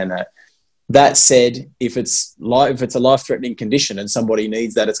understand that. That said, if it's a life-threatening condition and somebody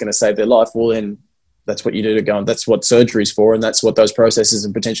needs that, it's going to save their life, well, then That's what you do to go, and that's what surgery is for, and that's what those processes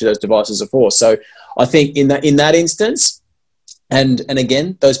and potentially those devices are for. So I think in that instance, and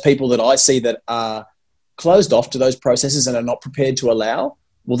again, those people that I see that are closed off to those processes and are not prepared to allow,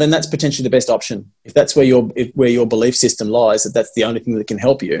 well, then that's potentially the best option. If that's where your belief system lies, that that's the only thing that can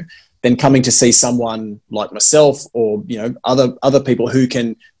help you, then coming to see someone like myself or, you know, other people who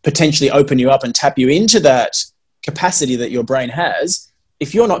can potentially open you up and tap you into that capacity that your brain has.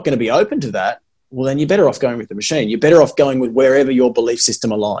 If you're not going to be open to that, well, then you're better off going with the machine. You're better off going with wherever your belief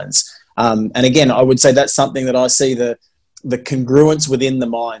system aligns. And again, I would say that's something that I see the congruence within the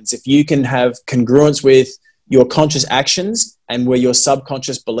minds. If you can have congruence with your conscious actions and where your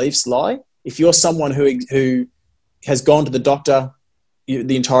subconscious beliefs lie, if you're someone who has gone to the doctor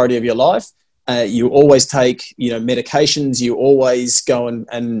the entirety of your life, you always take, you know, medications, you always go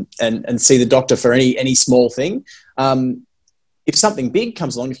and see the doctor for any small thing. If something big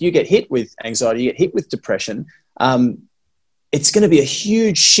comes along, if you get hit with anxiety, you get hit with depression, it's going to be a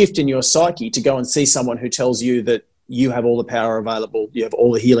huge shift in your psyche to go and see someone who tells you that you have all the power available, you have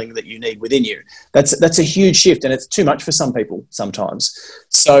all the healing that you need within you. That's a huge shift, and it's too much for some people sometimes.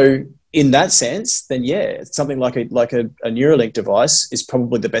 So in that sense, then yeah, something like a Neuralink device is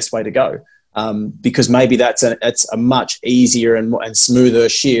probably the best way to go, because maybe it's a much easier and smoother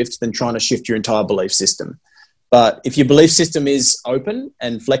shift than trying to shift your entire belief system. But if your belief system is open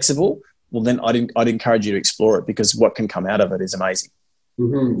and flexible, well, then I'd encourage you to explore it, because what can come out of it is amazing.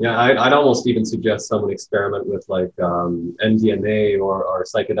 Mm-hmm. Yeah, I'd almost even suggest someone experiment with like MDMA or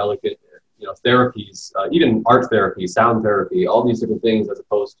psychedelic, you know, therapies, even art therapy, sound therapy, all these different things, as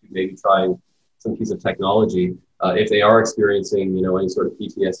opposed to maybe trying some piece of technology if they are experiencing, you know, any sort of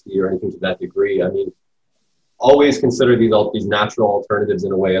PTSD or anything to that degree. I mean, always consider these natural alternatives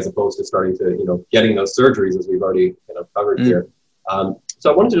in a way, as opposed to starting to, you know, getting those surgeries, as we've already kind of covered here.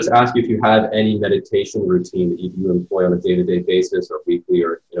 So I wanted to just ask you if you have any meditation routine that you do employ on a day-to-day basis or weekly,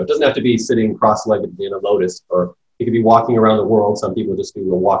 or, you know, it doesn't have to be sitting cross-legged in a lotus, or it could be walking around the world. Some people just do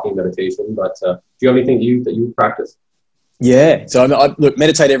a walking meditation, but do you have anything that you practice? Yeah, so I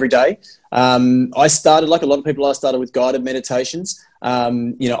meditate every day. I started, like a lot of people, I started with guided meditations.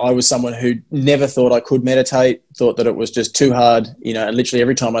 You know, I was someone who never thought I could meditate, thought that it was just too hard, you know, and literally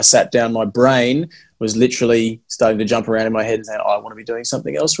every time I sat down, my brain was literally starting to jump around in my head and saying, oh, I want to be doing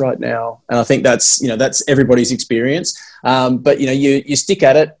something else right now. And I think that's everybody's experience. But, you know, you stick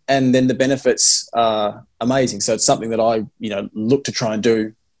at it, and then the benefits are amazing. So it's something that I, you know, look to try and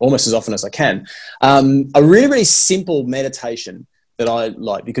do almost as often as I can. A really, really simple meditation that I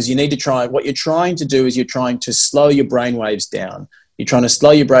like, because you need to try, what you're trying to do is you're trying to slow your brain waves down. You're trying to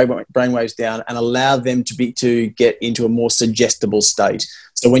slow your brain waves down and allow them to get into a more suggestible state.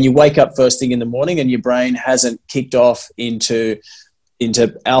 So when you wake up first thing in the morning and your brain hasn't kicked off into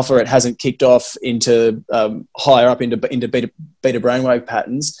alpha, it hasn't kicked off into higher up into beta brainwave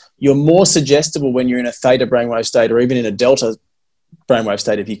patterns, you're more suggestible when you're in a theta brainwave state, or even in a delta brainwave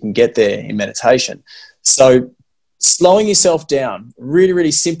state, if you can get there in meditation. So slowing yourself down, really,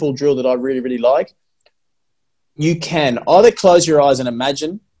 really simple drill that I really, really like. You can either close your eyes and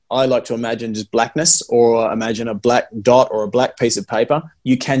imagine. I like to imagine just blackness, or imagine a black dot or a black piece of paper.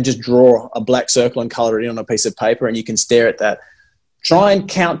 You can just draw a black circle and color it in on a piece of paper, and you can stare at that. Try and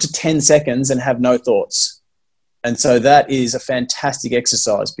count to 10 seconds and have no thoughts. And so that is a fantastic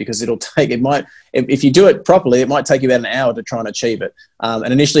exercise, because if you do it properly, it might take you about an hour to try and achieve it.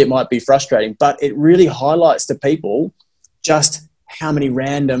 And initially it might be frustrating, but it really highlights to people just how many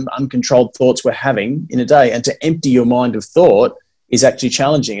random uncontrolled thoughts we're having in a day. And to empty your mind of thought is actually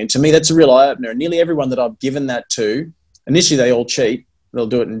challenging. And to me, that's a real eye-opener. And nearly everyone that I've given that to, initially they all cheat. They'll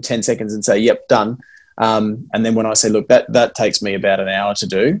do it in 10 seconds and say, yep, done. And then when I say, look, that takes me about an hour to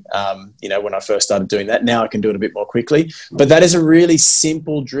do, you know, when I first started doing that, now I can do it a bit more quickly. But that is a really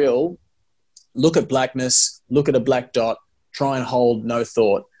simple drill. Look at blackness, look at a black dot, try and hold no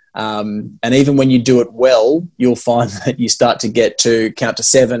thought. And even when you do it well, you'll find that you start to get to count to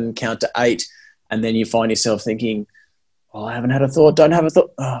 7, count to 8, and then you find yourself thinking, oh, I haven't had a thought, don't have a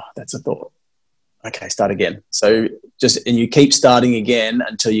thought. Oh, that's a thought. Okay, start again. So and you keep starting again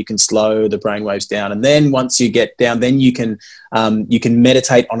until you can slow the brainwaves down. And then once you get down, then you can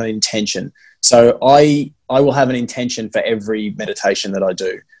meditate on an intention. So I will have an intention for every meditation that I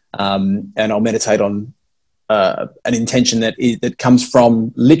do. And I'll meditate on an intention that comes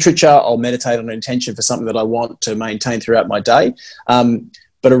from literature. I'll meditate on an intention for something that I want to maintain throughout my day.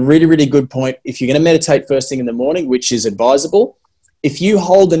 But a really, really good point, if you're going to meditate first thing in the morning, which is advisable, if you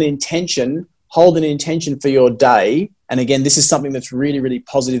hold an intention for your day. And again, this is something that's really, really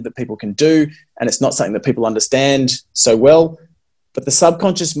positive that people can do. And it's not something that people understand so well. But the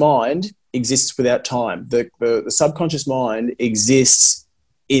subconscious mind exists without time. The subconscious mind exists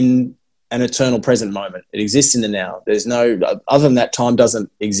in an eternal present moment. It exists in the now. There's no, other than that, time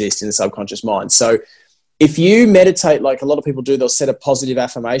doesn't exist in the subconscious mind. So if you meditate like a lot of people do, they'll set a positive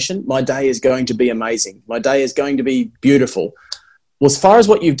affirmation. My day is going to be amazing. My day is going to be beautiful. Well, as far as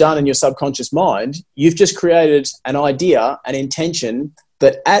what you've done in your subconscious mind, you've just created an idea, an intention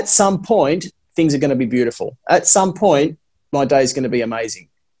that at some point, things are going to be beautiful. At some point, my day is going to be amazing.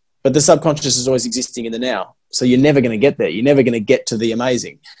 But the subconscious is always existing in the now. So you're never going to get there. You're never going to get to the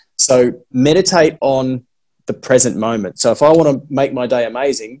amazing. So meditate on the present moment. So if I want to make my day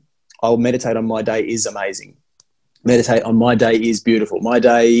amazing, I'll meditate on my day is amazing. Meditate on my day is beautiful. My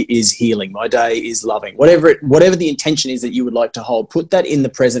day is healing. My day is loving. Whatever the intention is that you would like to hold, put that in the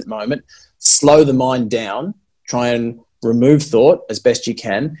present moment. Slow the mind down. Try and remove thought as best you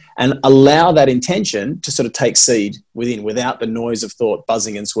can and allow that intention to sort of take seed within without the noise of thought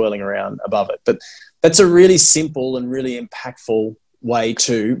buzzing and swirling around above it. But that's a really simple and really impactful way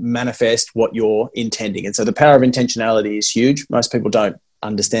to manifest what you're intending. And so the power of intentionality is huge. Most people don't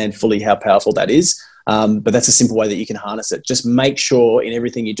understand fully how powerful that is. But that's a simple way that you can harness it. Just make sure in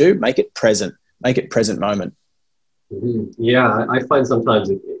everything you do, make it present moment. Mm-hmm. Yeah, I find sometimes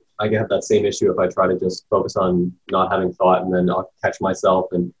I have that same issue if I try to just focus on not having thought, and then I'll catch myself.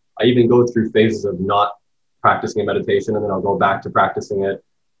 And I even go through phases of not practicing a meditation, and then I'll go back to practicing it.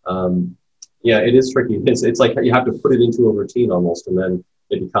 Yeah, it is tricky. It's like you have to put it into a routine almost, and then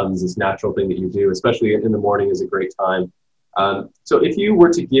it becomes this natural thing that you do, especially in the morning is a great time. So if you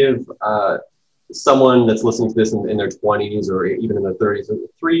were to give someone that's listening to this in their 20s or even in their 30s,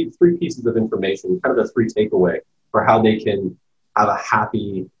 three pieces of information, kind of the three takeaway for how they can have a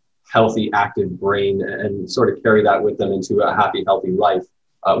happy, healthy, active brain and sort of carry that with them into a happy, healthy life,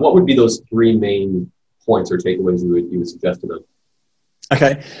 what would be those three main points or takeaways you would suggest to them?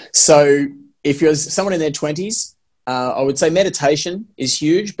 Okay, so if you're someone in their 20s, I would say meditation is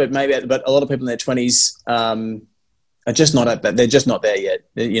huge, but a lot of people in their 20s are just not at that. They're just not there yet.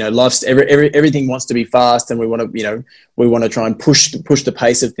 You know, life's everything wants to be fast, and we want to try and push the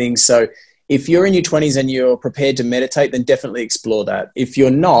pace of things. So if you're in your 20s and you're prepared to meditate, then definitely explore that. If you're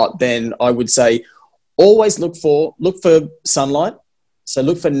not, then I would say always look for sunlight. So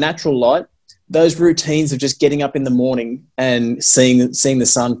look for natural light. Those routines of just getting up in the morning and seeing the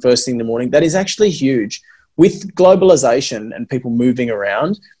sun first thing in the morning, that is actually huge. With globalization and people moving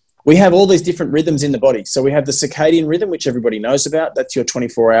around, we have all these different rhythms in the body. So we have the circadian rhythm, which everybody knows about. That's your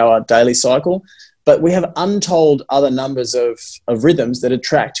 24-hour daily cycle. But we have untold other numbers of rhythms that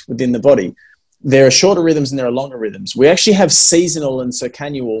attract within the body. There are shorter rhythms and there are longer rhythms. We actually have seasonal and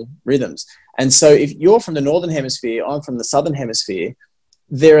circannual rhythms. And so if you're from the northern hemisphere, I'm from the southern hemisphere,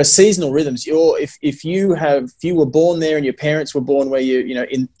 there are seasonal rhythms. If you were born there and your parents were born where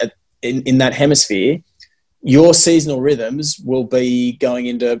in that hemisphere, your seasonal rhythms will be going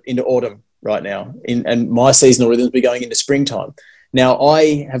into autumn right now, and my seasonal rhythms will be going into springtime. Now,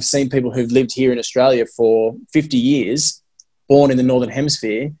 I have seen people who've lived here in Australia for 50 years, born in the northern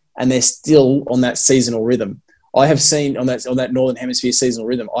hemisphere, and they're still on that seasonal rhythm. I have seen on that northern hemisphere seasonal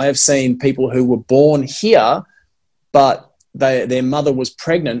rhythm. I have seen people who were born here, but their mother was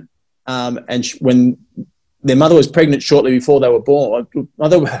pregnant, when their mother was pregnant shortly before they were born.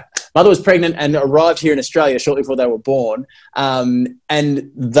 Mother was pregnant and arrived here in Australia shortly before they were born, and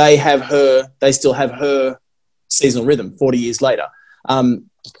they still have her seasonal rhythm 40 years later. I'm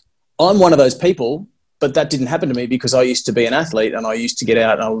one of those people, but that didn't happen to me because I used to be an athlete and I used to get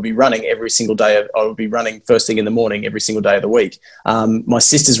out and I would be running every single day. I would be running first thing in the morning every single day of the week. My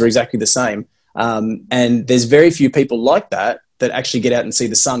sisters were exactly the same. And there's very few people like that actually get out and see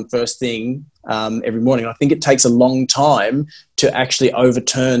the sun first thing every morning. I think it takes a long time to actually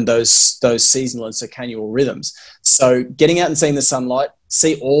overturn those seasonal and circannual rhythms. So getting out and seeing the sunlight,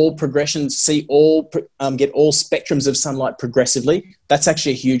 see all progressions, get all spectrums of sunlight progressively. That's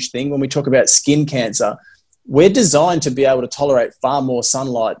actually a huge thing. When we talk about skin cancer, we're designed to be able to tolerate far more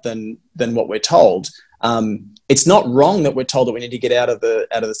sunlight than what we're told. It's not wrong that we're told that we need to get out of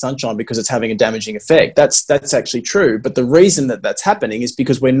the sunshine because it's having a damaging effect. That's actually true. But the reason that that's happening is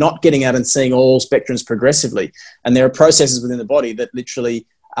because we're not getting out and seeing all spectrums progressively. And there are processes within the body that literally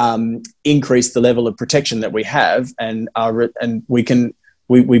increase the level of protection that we have, and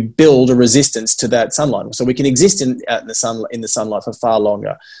we build a resistance to that sunlight. So we can exist in the sunlight for far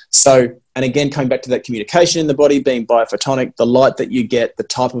longer. So, and again, coming back to that communication in the body being biophotonic, the light that you get, the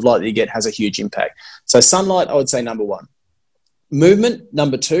type of light that you get has a huge impact. So sunlight, I would say number one. Movement,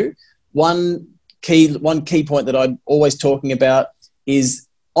 number two. One key point that I'm always talking about is,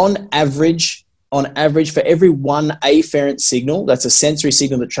 on average, on average, for every one afferent signal, that's a sensory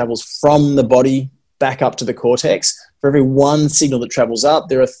signal that travels from the body back up to the cortex, for every one signal that travels up,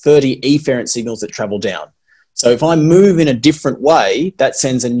 there are 30 efferent signals that travel down. So if I move in a different way, that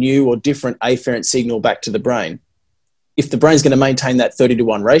sends a new or different afferent signal back to the brain. If the brain's going to maintain that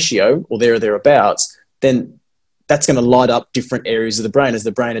 30-to-1 ratio, or there or thereabouts, then that's going to light up different areas of the brain as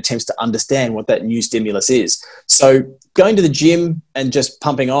the brain attempts to understand what that new stimulus is. So going to the gym and just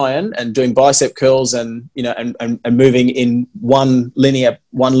pumping iron and doing bicep curls and, you know, and moving in one linear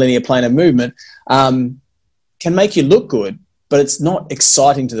plane of movement can make you look good, but it's not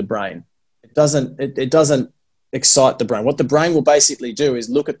exciting to the brain. It doesn't excite the brain. What the brain will basically do is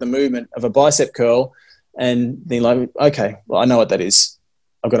look at the movement of a bicep curl and think like, okay, well, I know what that is.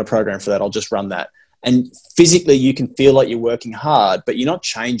 I've got a program for that. I'll just run that. And physically, you can feel like you're working hard, but you're not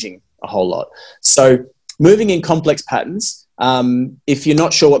changing a whole lot. So moving in complex patterns, if you're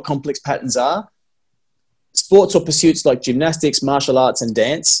not sure what complex patterns are, sports or pursuits like gymnastics, martial arts, and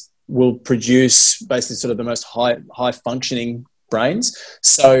dance will produce basically sort of the most high functioning brains.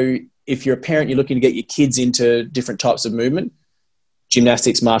 So if you're a parent, you're looking to get your kids into different types of movement,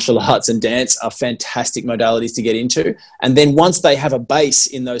 gymnastics, martial arts, and dance are fantastic modalities to get into. And then once they have a base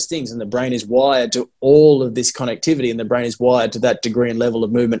in those things and the brain is wired to all of this connectivity and the brain is wired to that degree and level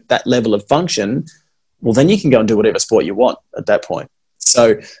of movement, that level of function, well, then you can go and do whatever sport you want at that point.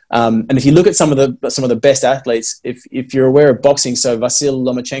 So, and if you look at some of the best athletes, if you're aware of boxing, so Vasyl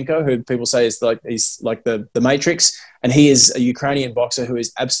Lomachenko, who people say is like, he's like the Matrix, and he is a Ukrainian boxer who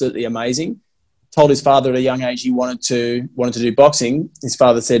is absolutely amazing. Told his father at a young age he wanted to do boxing. His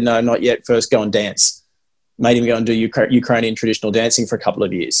father said, no, not yet. First, go and dance. Made him go and do Ukrainian traditional dancing for a couple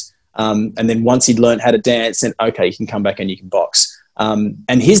of years. And then once he'd learned how to dance, then, okay, you can come back and you can box.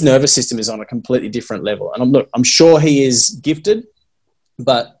 And his nervous system is on a completely different level. And I'm sure he is gifted,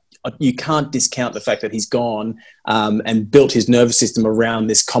 but you can't discount the fact that he's gone and built his nervous system around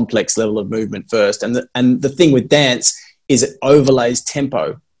this complex level of movement first. And the thing with dance is it overlays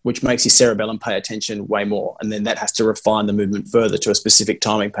tempo, which makes your cerebellum pay attention way more. And then that has to refine the movement further to a specific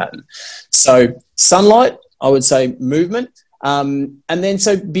timing pattern. So sunlight, I would say movement. And then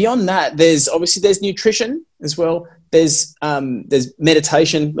so beyond that, there's nutrition as well. There's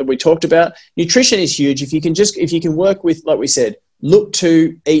meditation that we talked about. Nutrition is huge. If you can work with, like we said, look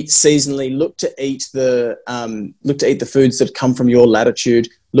to eat seasonally, look to eat the foods that come from your latitude,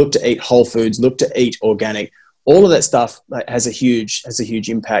 look to eat whole foods, look to eat organic. All of that stuff has a huge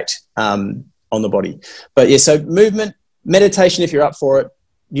impact on the body. But yeah, so movement, meditation if you're up for it,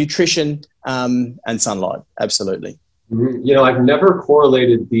 nutrition, and sunlight, absolutely. Mm-hmm. You know, I've never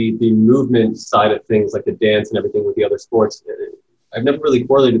correlated the movement side of things like the dance and everything with the other sports. I've never really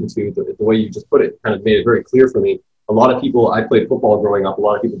correlated the two. The way you just put it kind of made it very clear for me. A lot of people, I played football growing up, a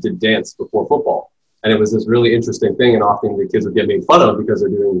lot of people did dance before football. And it was this really interesting thing, and often the kids would get made fun of because they're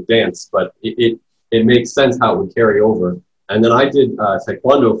doing dance, but it makes sense how it would carry over. And then I did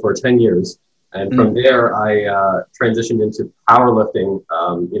Taekwondo for 10 years. And from there, I transitioned into powerlifting,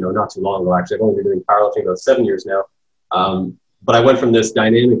 not too long ago, actually. I've only been doing powerlifting about 7 years now. But I went from this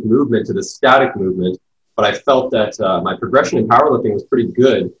dynamic movement to this static movement. But I felt that my progression in powerlifting was pretty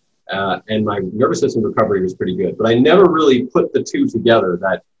good. And my nervous system recovery was pretty good. But I never really put the two together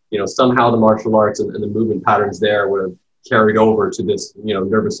that, somehow the martial arts and the movement patterns there would have carried over to this,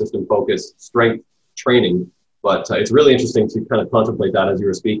 nervous system focused strength training. But it's really interesting to kind of contemplate that as you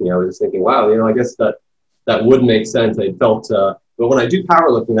were speaking. I was just thinking, wow, I guess that would make sense. I felt, but when I do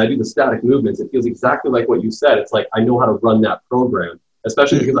powerlifting, I do the static movements. It feels exactly like what you said. It's like I know how to run that program,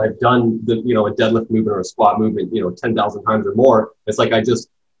 especially because I've done a deadlift movement or a squat movement, 10,000 times or more. It's like I just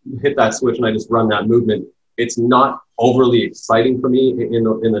hit that switch and I just run that movement. It's not overly exciting for me in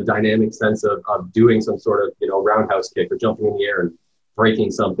the dynamic sense of doing some sort of, roundhouse kick or jumping in the air and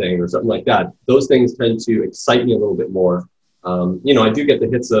breaking something or something like that. Those things tend to excite me a little bit more. I do get the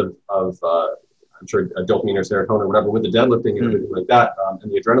hits of I'm sure dopamine or serotonin or whatever with the deadlifting and everything like that,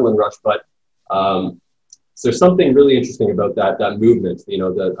 and the adrenaline rush. But so there's something really interesting about that movement,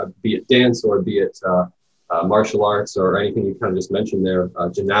 be it dance or be it martial arts or anything you kind of just mentioned there,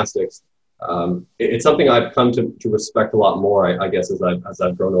 gymnastics. It's something I've come to respect a lot more, I guess, as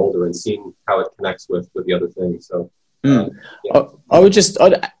I've grown older and seen how it connects with the other things. So. Yeah.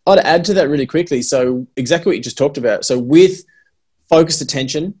 I'd add to that really quickly. So exactly what you just talked about. So with focused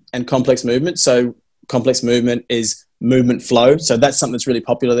attention and complex movement. So complex movement is movement flow. So that's something that's really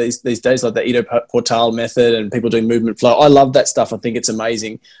popular these days, like the Ido Portal method and people doing movement flow. I love that stuff. I think it's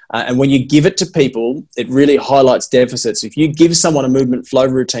amazing. And when you give it to people, it really highlights deficits. If you give someone a movement flow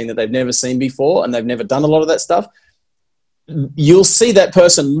routine that they've never seen before and they've never done a lot of that stuff, you'll see that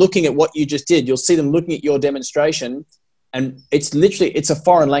person looking at what you just did. You'll see them looking at your demonstration, and it's a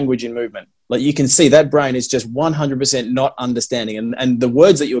foreign language in movement. Like, you can see that brain is just 100% not understanding. And the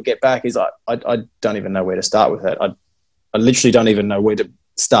words that you'll get back is, I don't even know where to start with that. I literally don't even know where to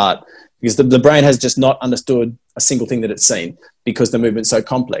start, because the brain has just not understood a single thing that it's seen, because the movement's so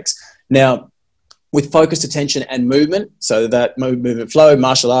complex. Now, with focused attention and movement, so that movement flow,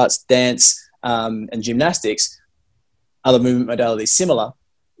 martial arts, dance, and gymnastics, other movement modalities similar,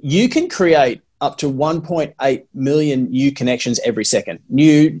 you can create up to 1.8 million new connections every second,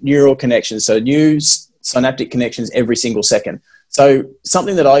 new neural connections, so new synaptic connections every single second. So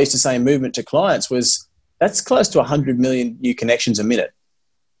something that I used to say in movement to clients was, that's close to 100 million new connections a minute.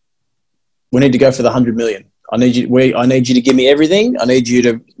 We need to go for the 100 million. I need you to give me everything. I need you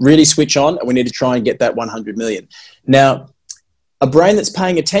to really switch on, and we need to try and get that 100 million. Now, a brain that's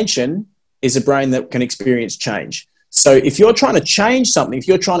paying attention is a brain that can experience change. So if you're trying to change something, if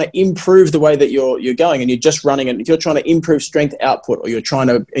you're trying to improve the way that you're going, and you're just running it, if you're trying to improve strength output, or you're trying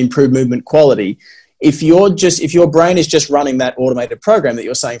to improve movement quality, if your brain is just running that automated program that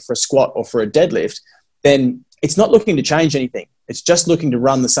you're saying for a squat or for a deadlift, then it's not looking to change anything. It's just looking to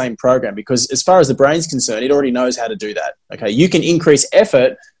run the same program, because as far as the brain's concerned, it already knows how to do that. Okay, you can increase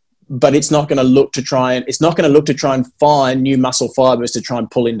effort, but it's not going to look to try and find new muscle fibers to try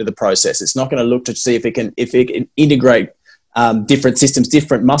and pull into the process. It's not going to look to see if it can integrate different systems,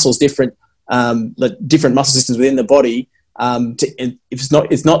 different muscles, different muscle systems within the body.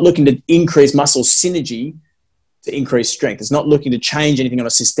 It's not looking to increase muscle synergy to increase strength. It's not looking to change anything on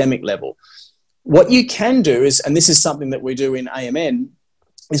a systemic level. What you can do is, and this is something that we do in AMN,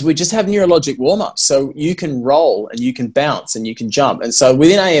 is we just have neurologic warm-ups. So you can roll, and you can bounce, and you can jump. And so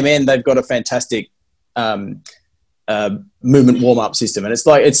within AMN, they've got a fantastic movement warm-up system. And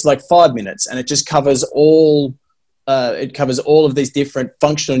it's like 5 minutes, and it just covers all of these different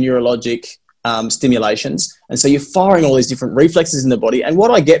functional neurologic stimulations. And so you're firing all these different reflexes in the body. And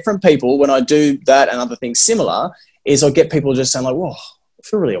what I get from people when I do that and other things similar is I get people just saying like, whoa, I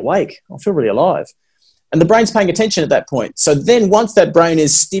feel really awake. I feel really alive. And the brain's paying attention at that point. So then once that brain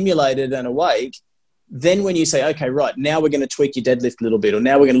is stimulated and awake, then when you say, okay, right, now we're going to tweak your deadlift a little bit, or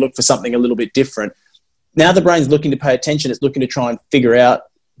now we're going to look for something a little bit different. Now the brain's looking to pay attention. It's looking to try and figure out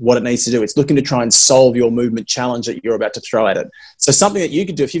what it needs to do. It's looking to try and solve your movement challenge that you're about to throw at it. So something that you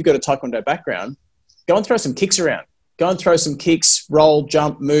could do, if you've got a Taekwondo background, go and throw some kicks around. Go and throw some kicks, roll,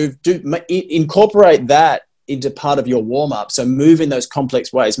 jump, move. Incorporate that into part of your warm-up. So move in those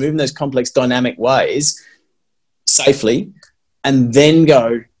complex ways, move in those complex dynamic ways safely, and then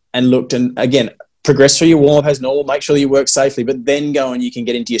go and look, and again, progress through your warm-up as normal, make sure you work safely, but then go and you can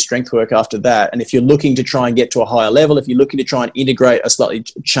get into your strength work after that. And if you're looking to try and get to a higher level, if you're looking to try and integrate a slightly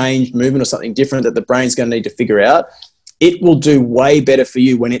changed movement or something different that the brain's going to need to figure out, it will do way better for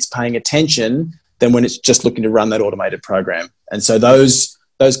you when it's paying attention than when it's just looking to run that automated program. And so those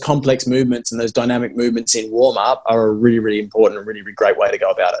complex movements and those dynamic movements in warm-up are a really, really important and really, really great way to go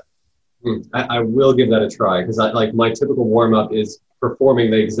about it. I will give that a try, because my typical warm-up is performing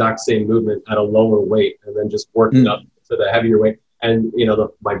the exact same movement at a lower weight and then just working up to the heavier weight. And,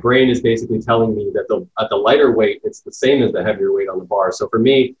 my brain is basically telling me that at the lighter weight, it's the same as the heavier weight on the bar. So for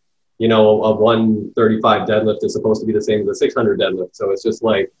me, a 135 deadlift is supposed to be the same as a 600 deadlift. So it's just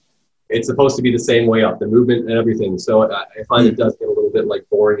like, it's supposed to be the same way up, the movement and everything. So I find it does get a little bit like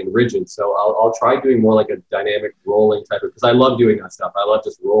boring and rigid. So I'll try doing more like a dynamic rolling type of, because I love doing that stuff. I love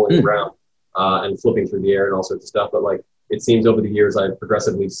just rolling around and flipping through the air and all sorts of stuff. But like, it seems over the years I've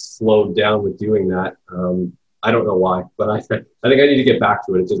progressively slowed down with doing that. I don't know why, but I think I need to get back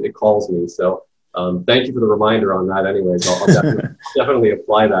to it. It calls me. So thank you for the reminder on that. Anyways, I'll definitely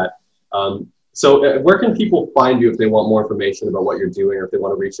apply that. So where can people find you if they want more information about what you're doing, or if they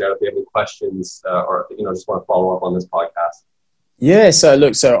want to reach out, if they have any questions, or just want to follow up on this podcast? Yeah. So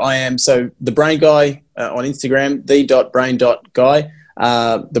I am the Brain Guy on Instagram, the.brain.guy,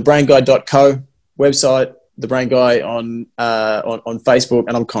 thebrainguy.co website, the Brain Guy on Facebook,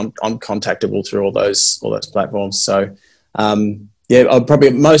 and I'm contactable through all those platforms. So I'm probably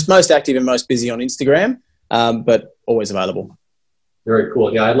most active and most busy on Instagram, but always available. Very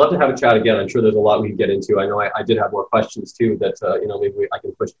cool. Yeah, I'd love to have a chat again. I'm sure there's a lot we can get into. I know I did have more questions too that maybe I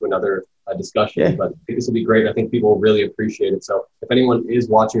can push to another discussion. Yeah. But I think this will be great. I think people will really appreciate it. So if anyone is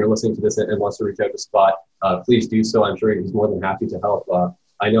watching or listening to this and wants to reach out to Scott, please do so. I'm sure he's more than happy to help.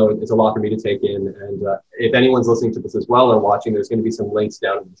 I know it's a lot for me to take in. And if anyone's listening to this as well or watching, there's going to be some links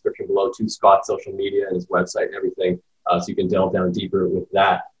down in the description below to Scott's social media and his website and everything. So you can delve down deeper with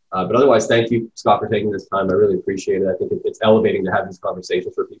that. But otherwise, thank you, Scott, for taking this time. I really appreciate it. I think it's elevating to have these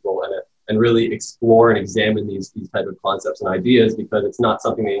conversations for people. and really explore and examine these type of concepts and ideas, because it's not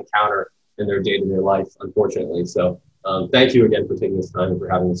something they encounter in their day-to-day life, unfortunately. So thank you again for taking this time and for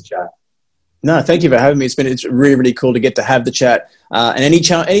having this chat. No, thank you for having me. It's really, really cool to get to have the chat. And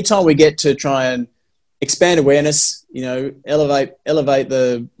anytime we get to try and expand awareness, elevate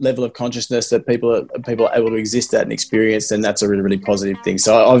the level of consciousness that people are able to exist at and experience, then that's a really, really positive thing.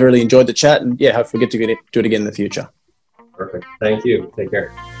 So I've really enjoyed the chat, and hopefully we get to do it again in the future. Perfect. Thank you. Take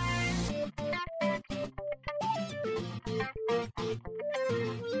care.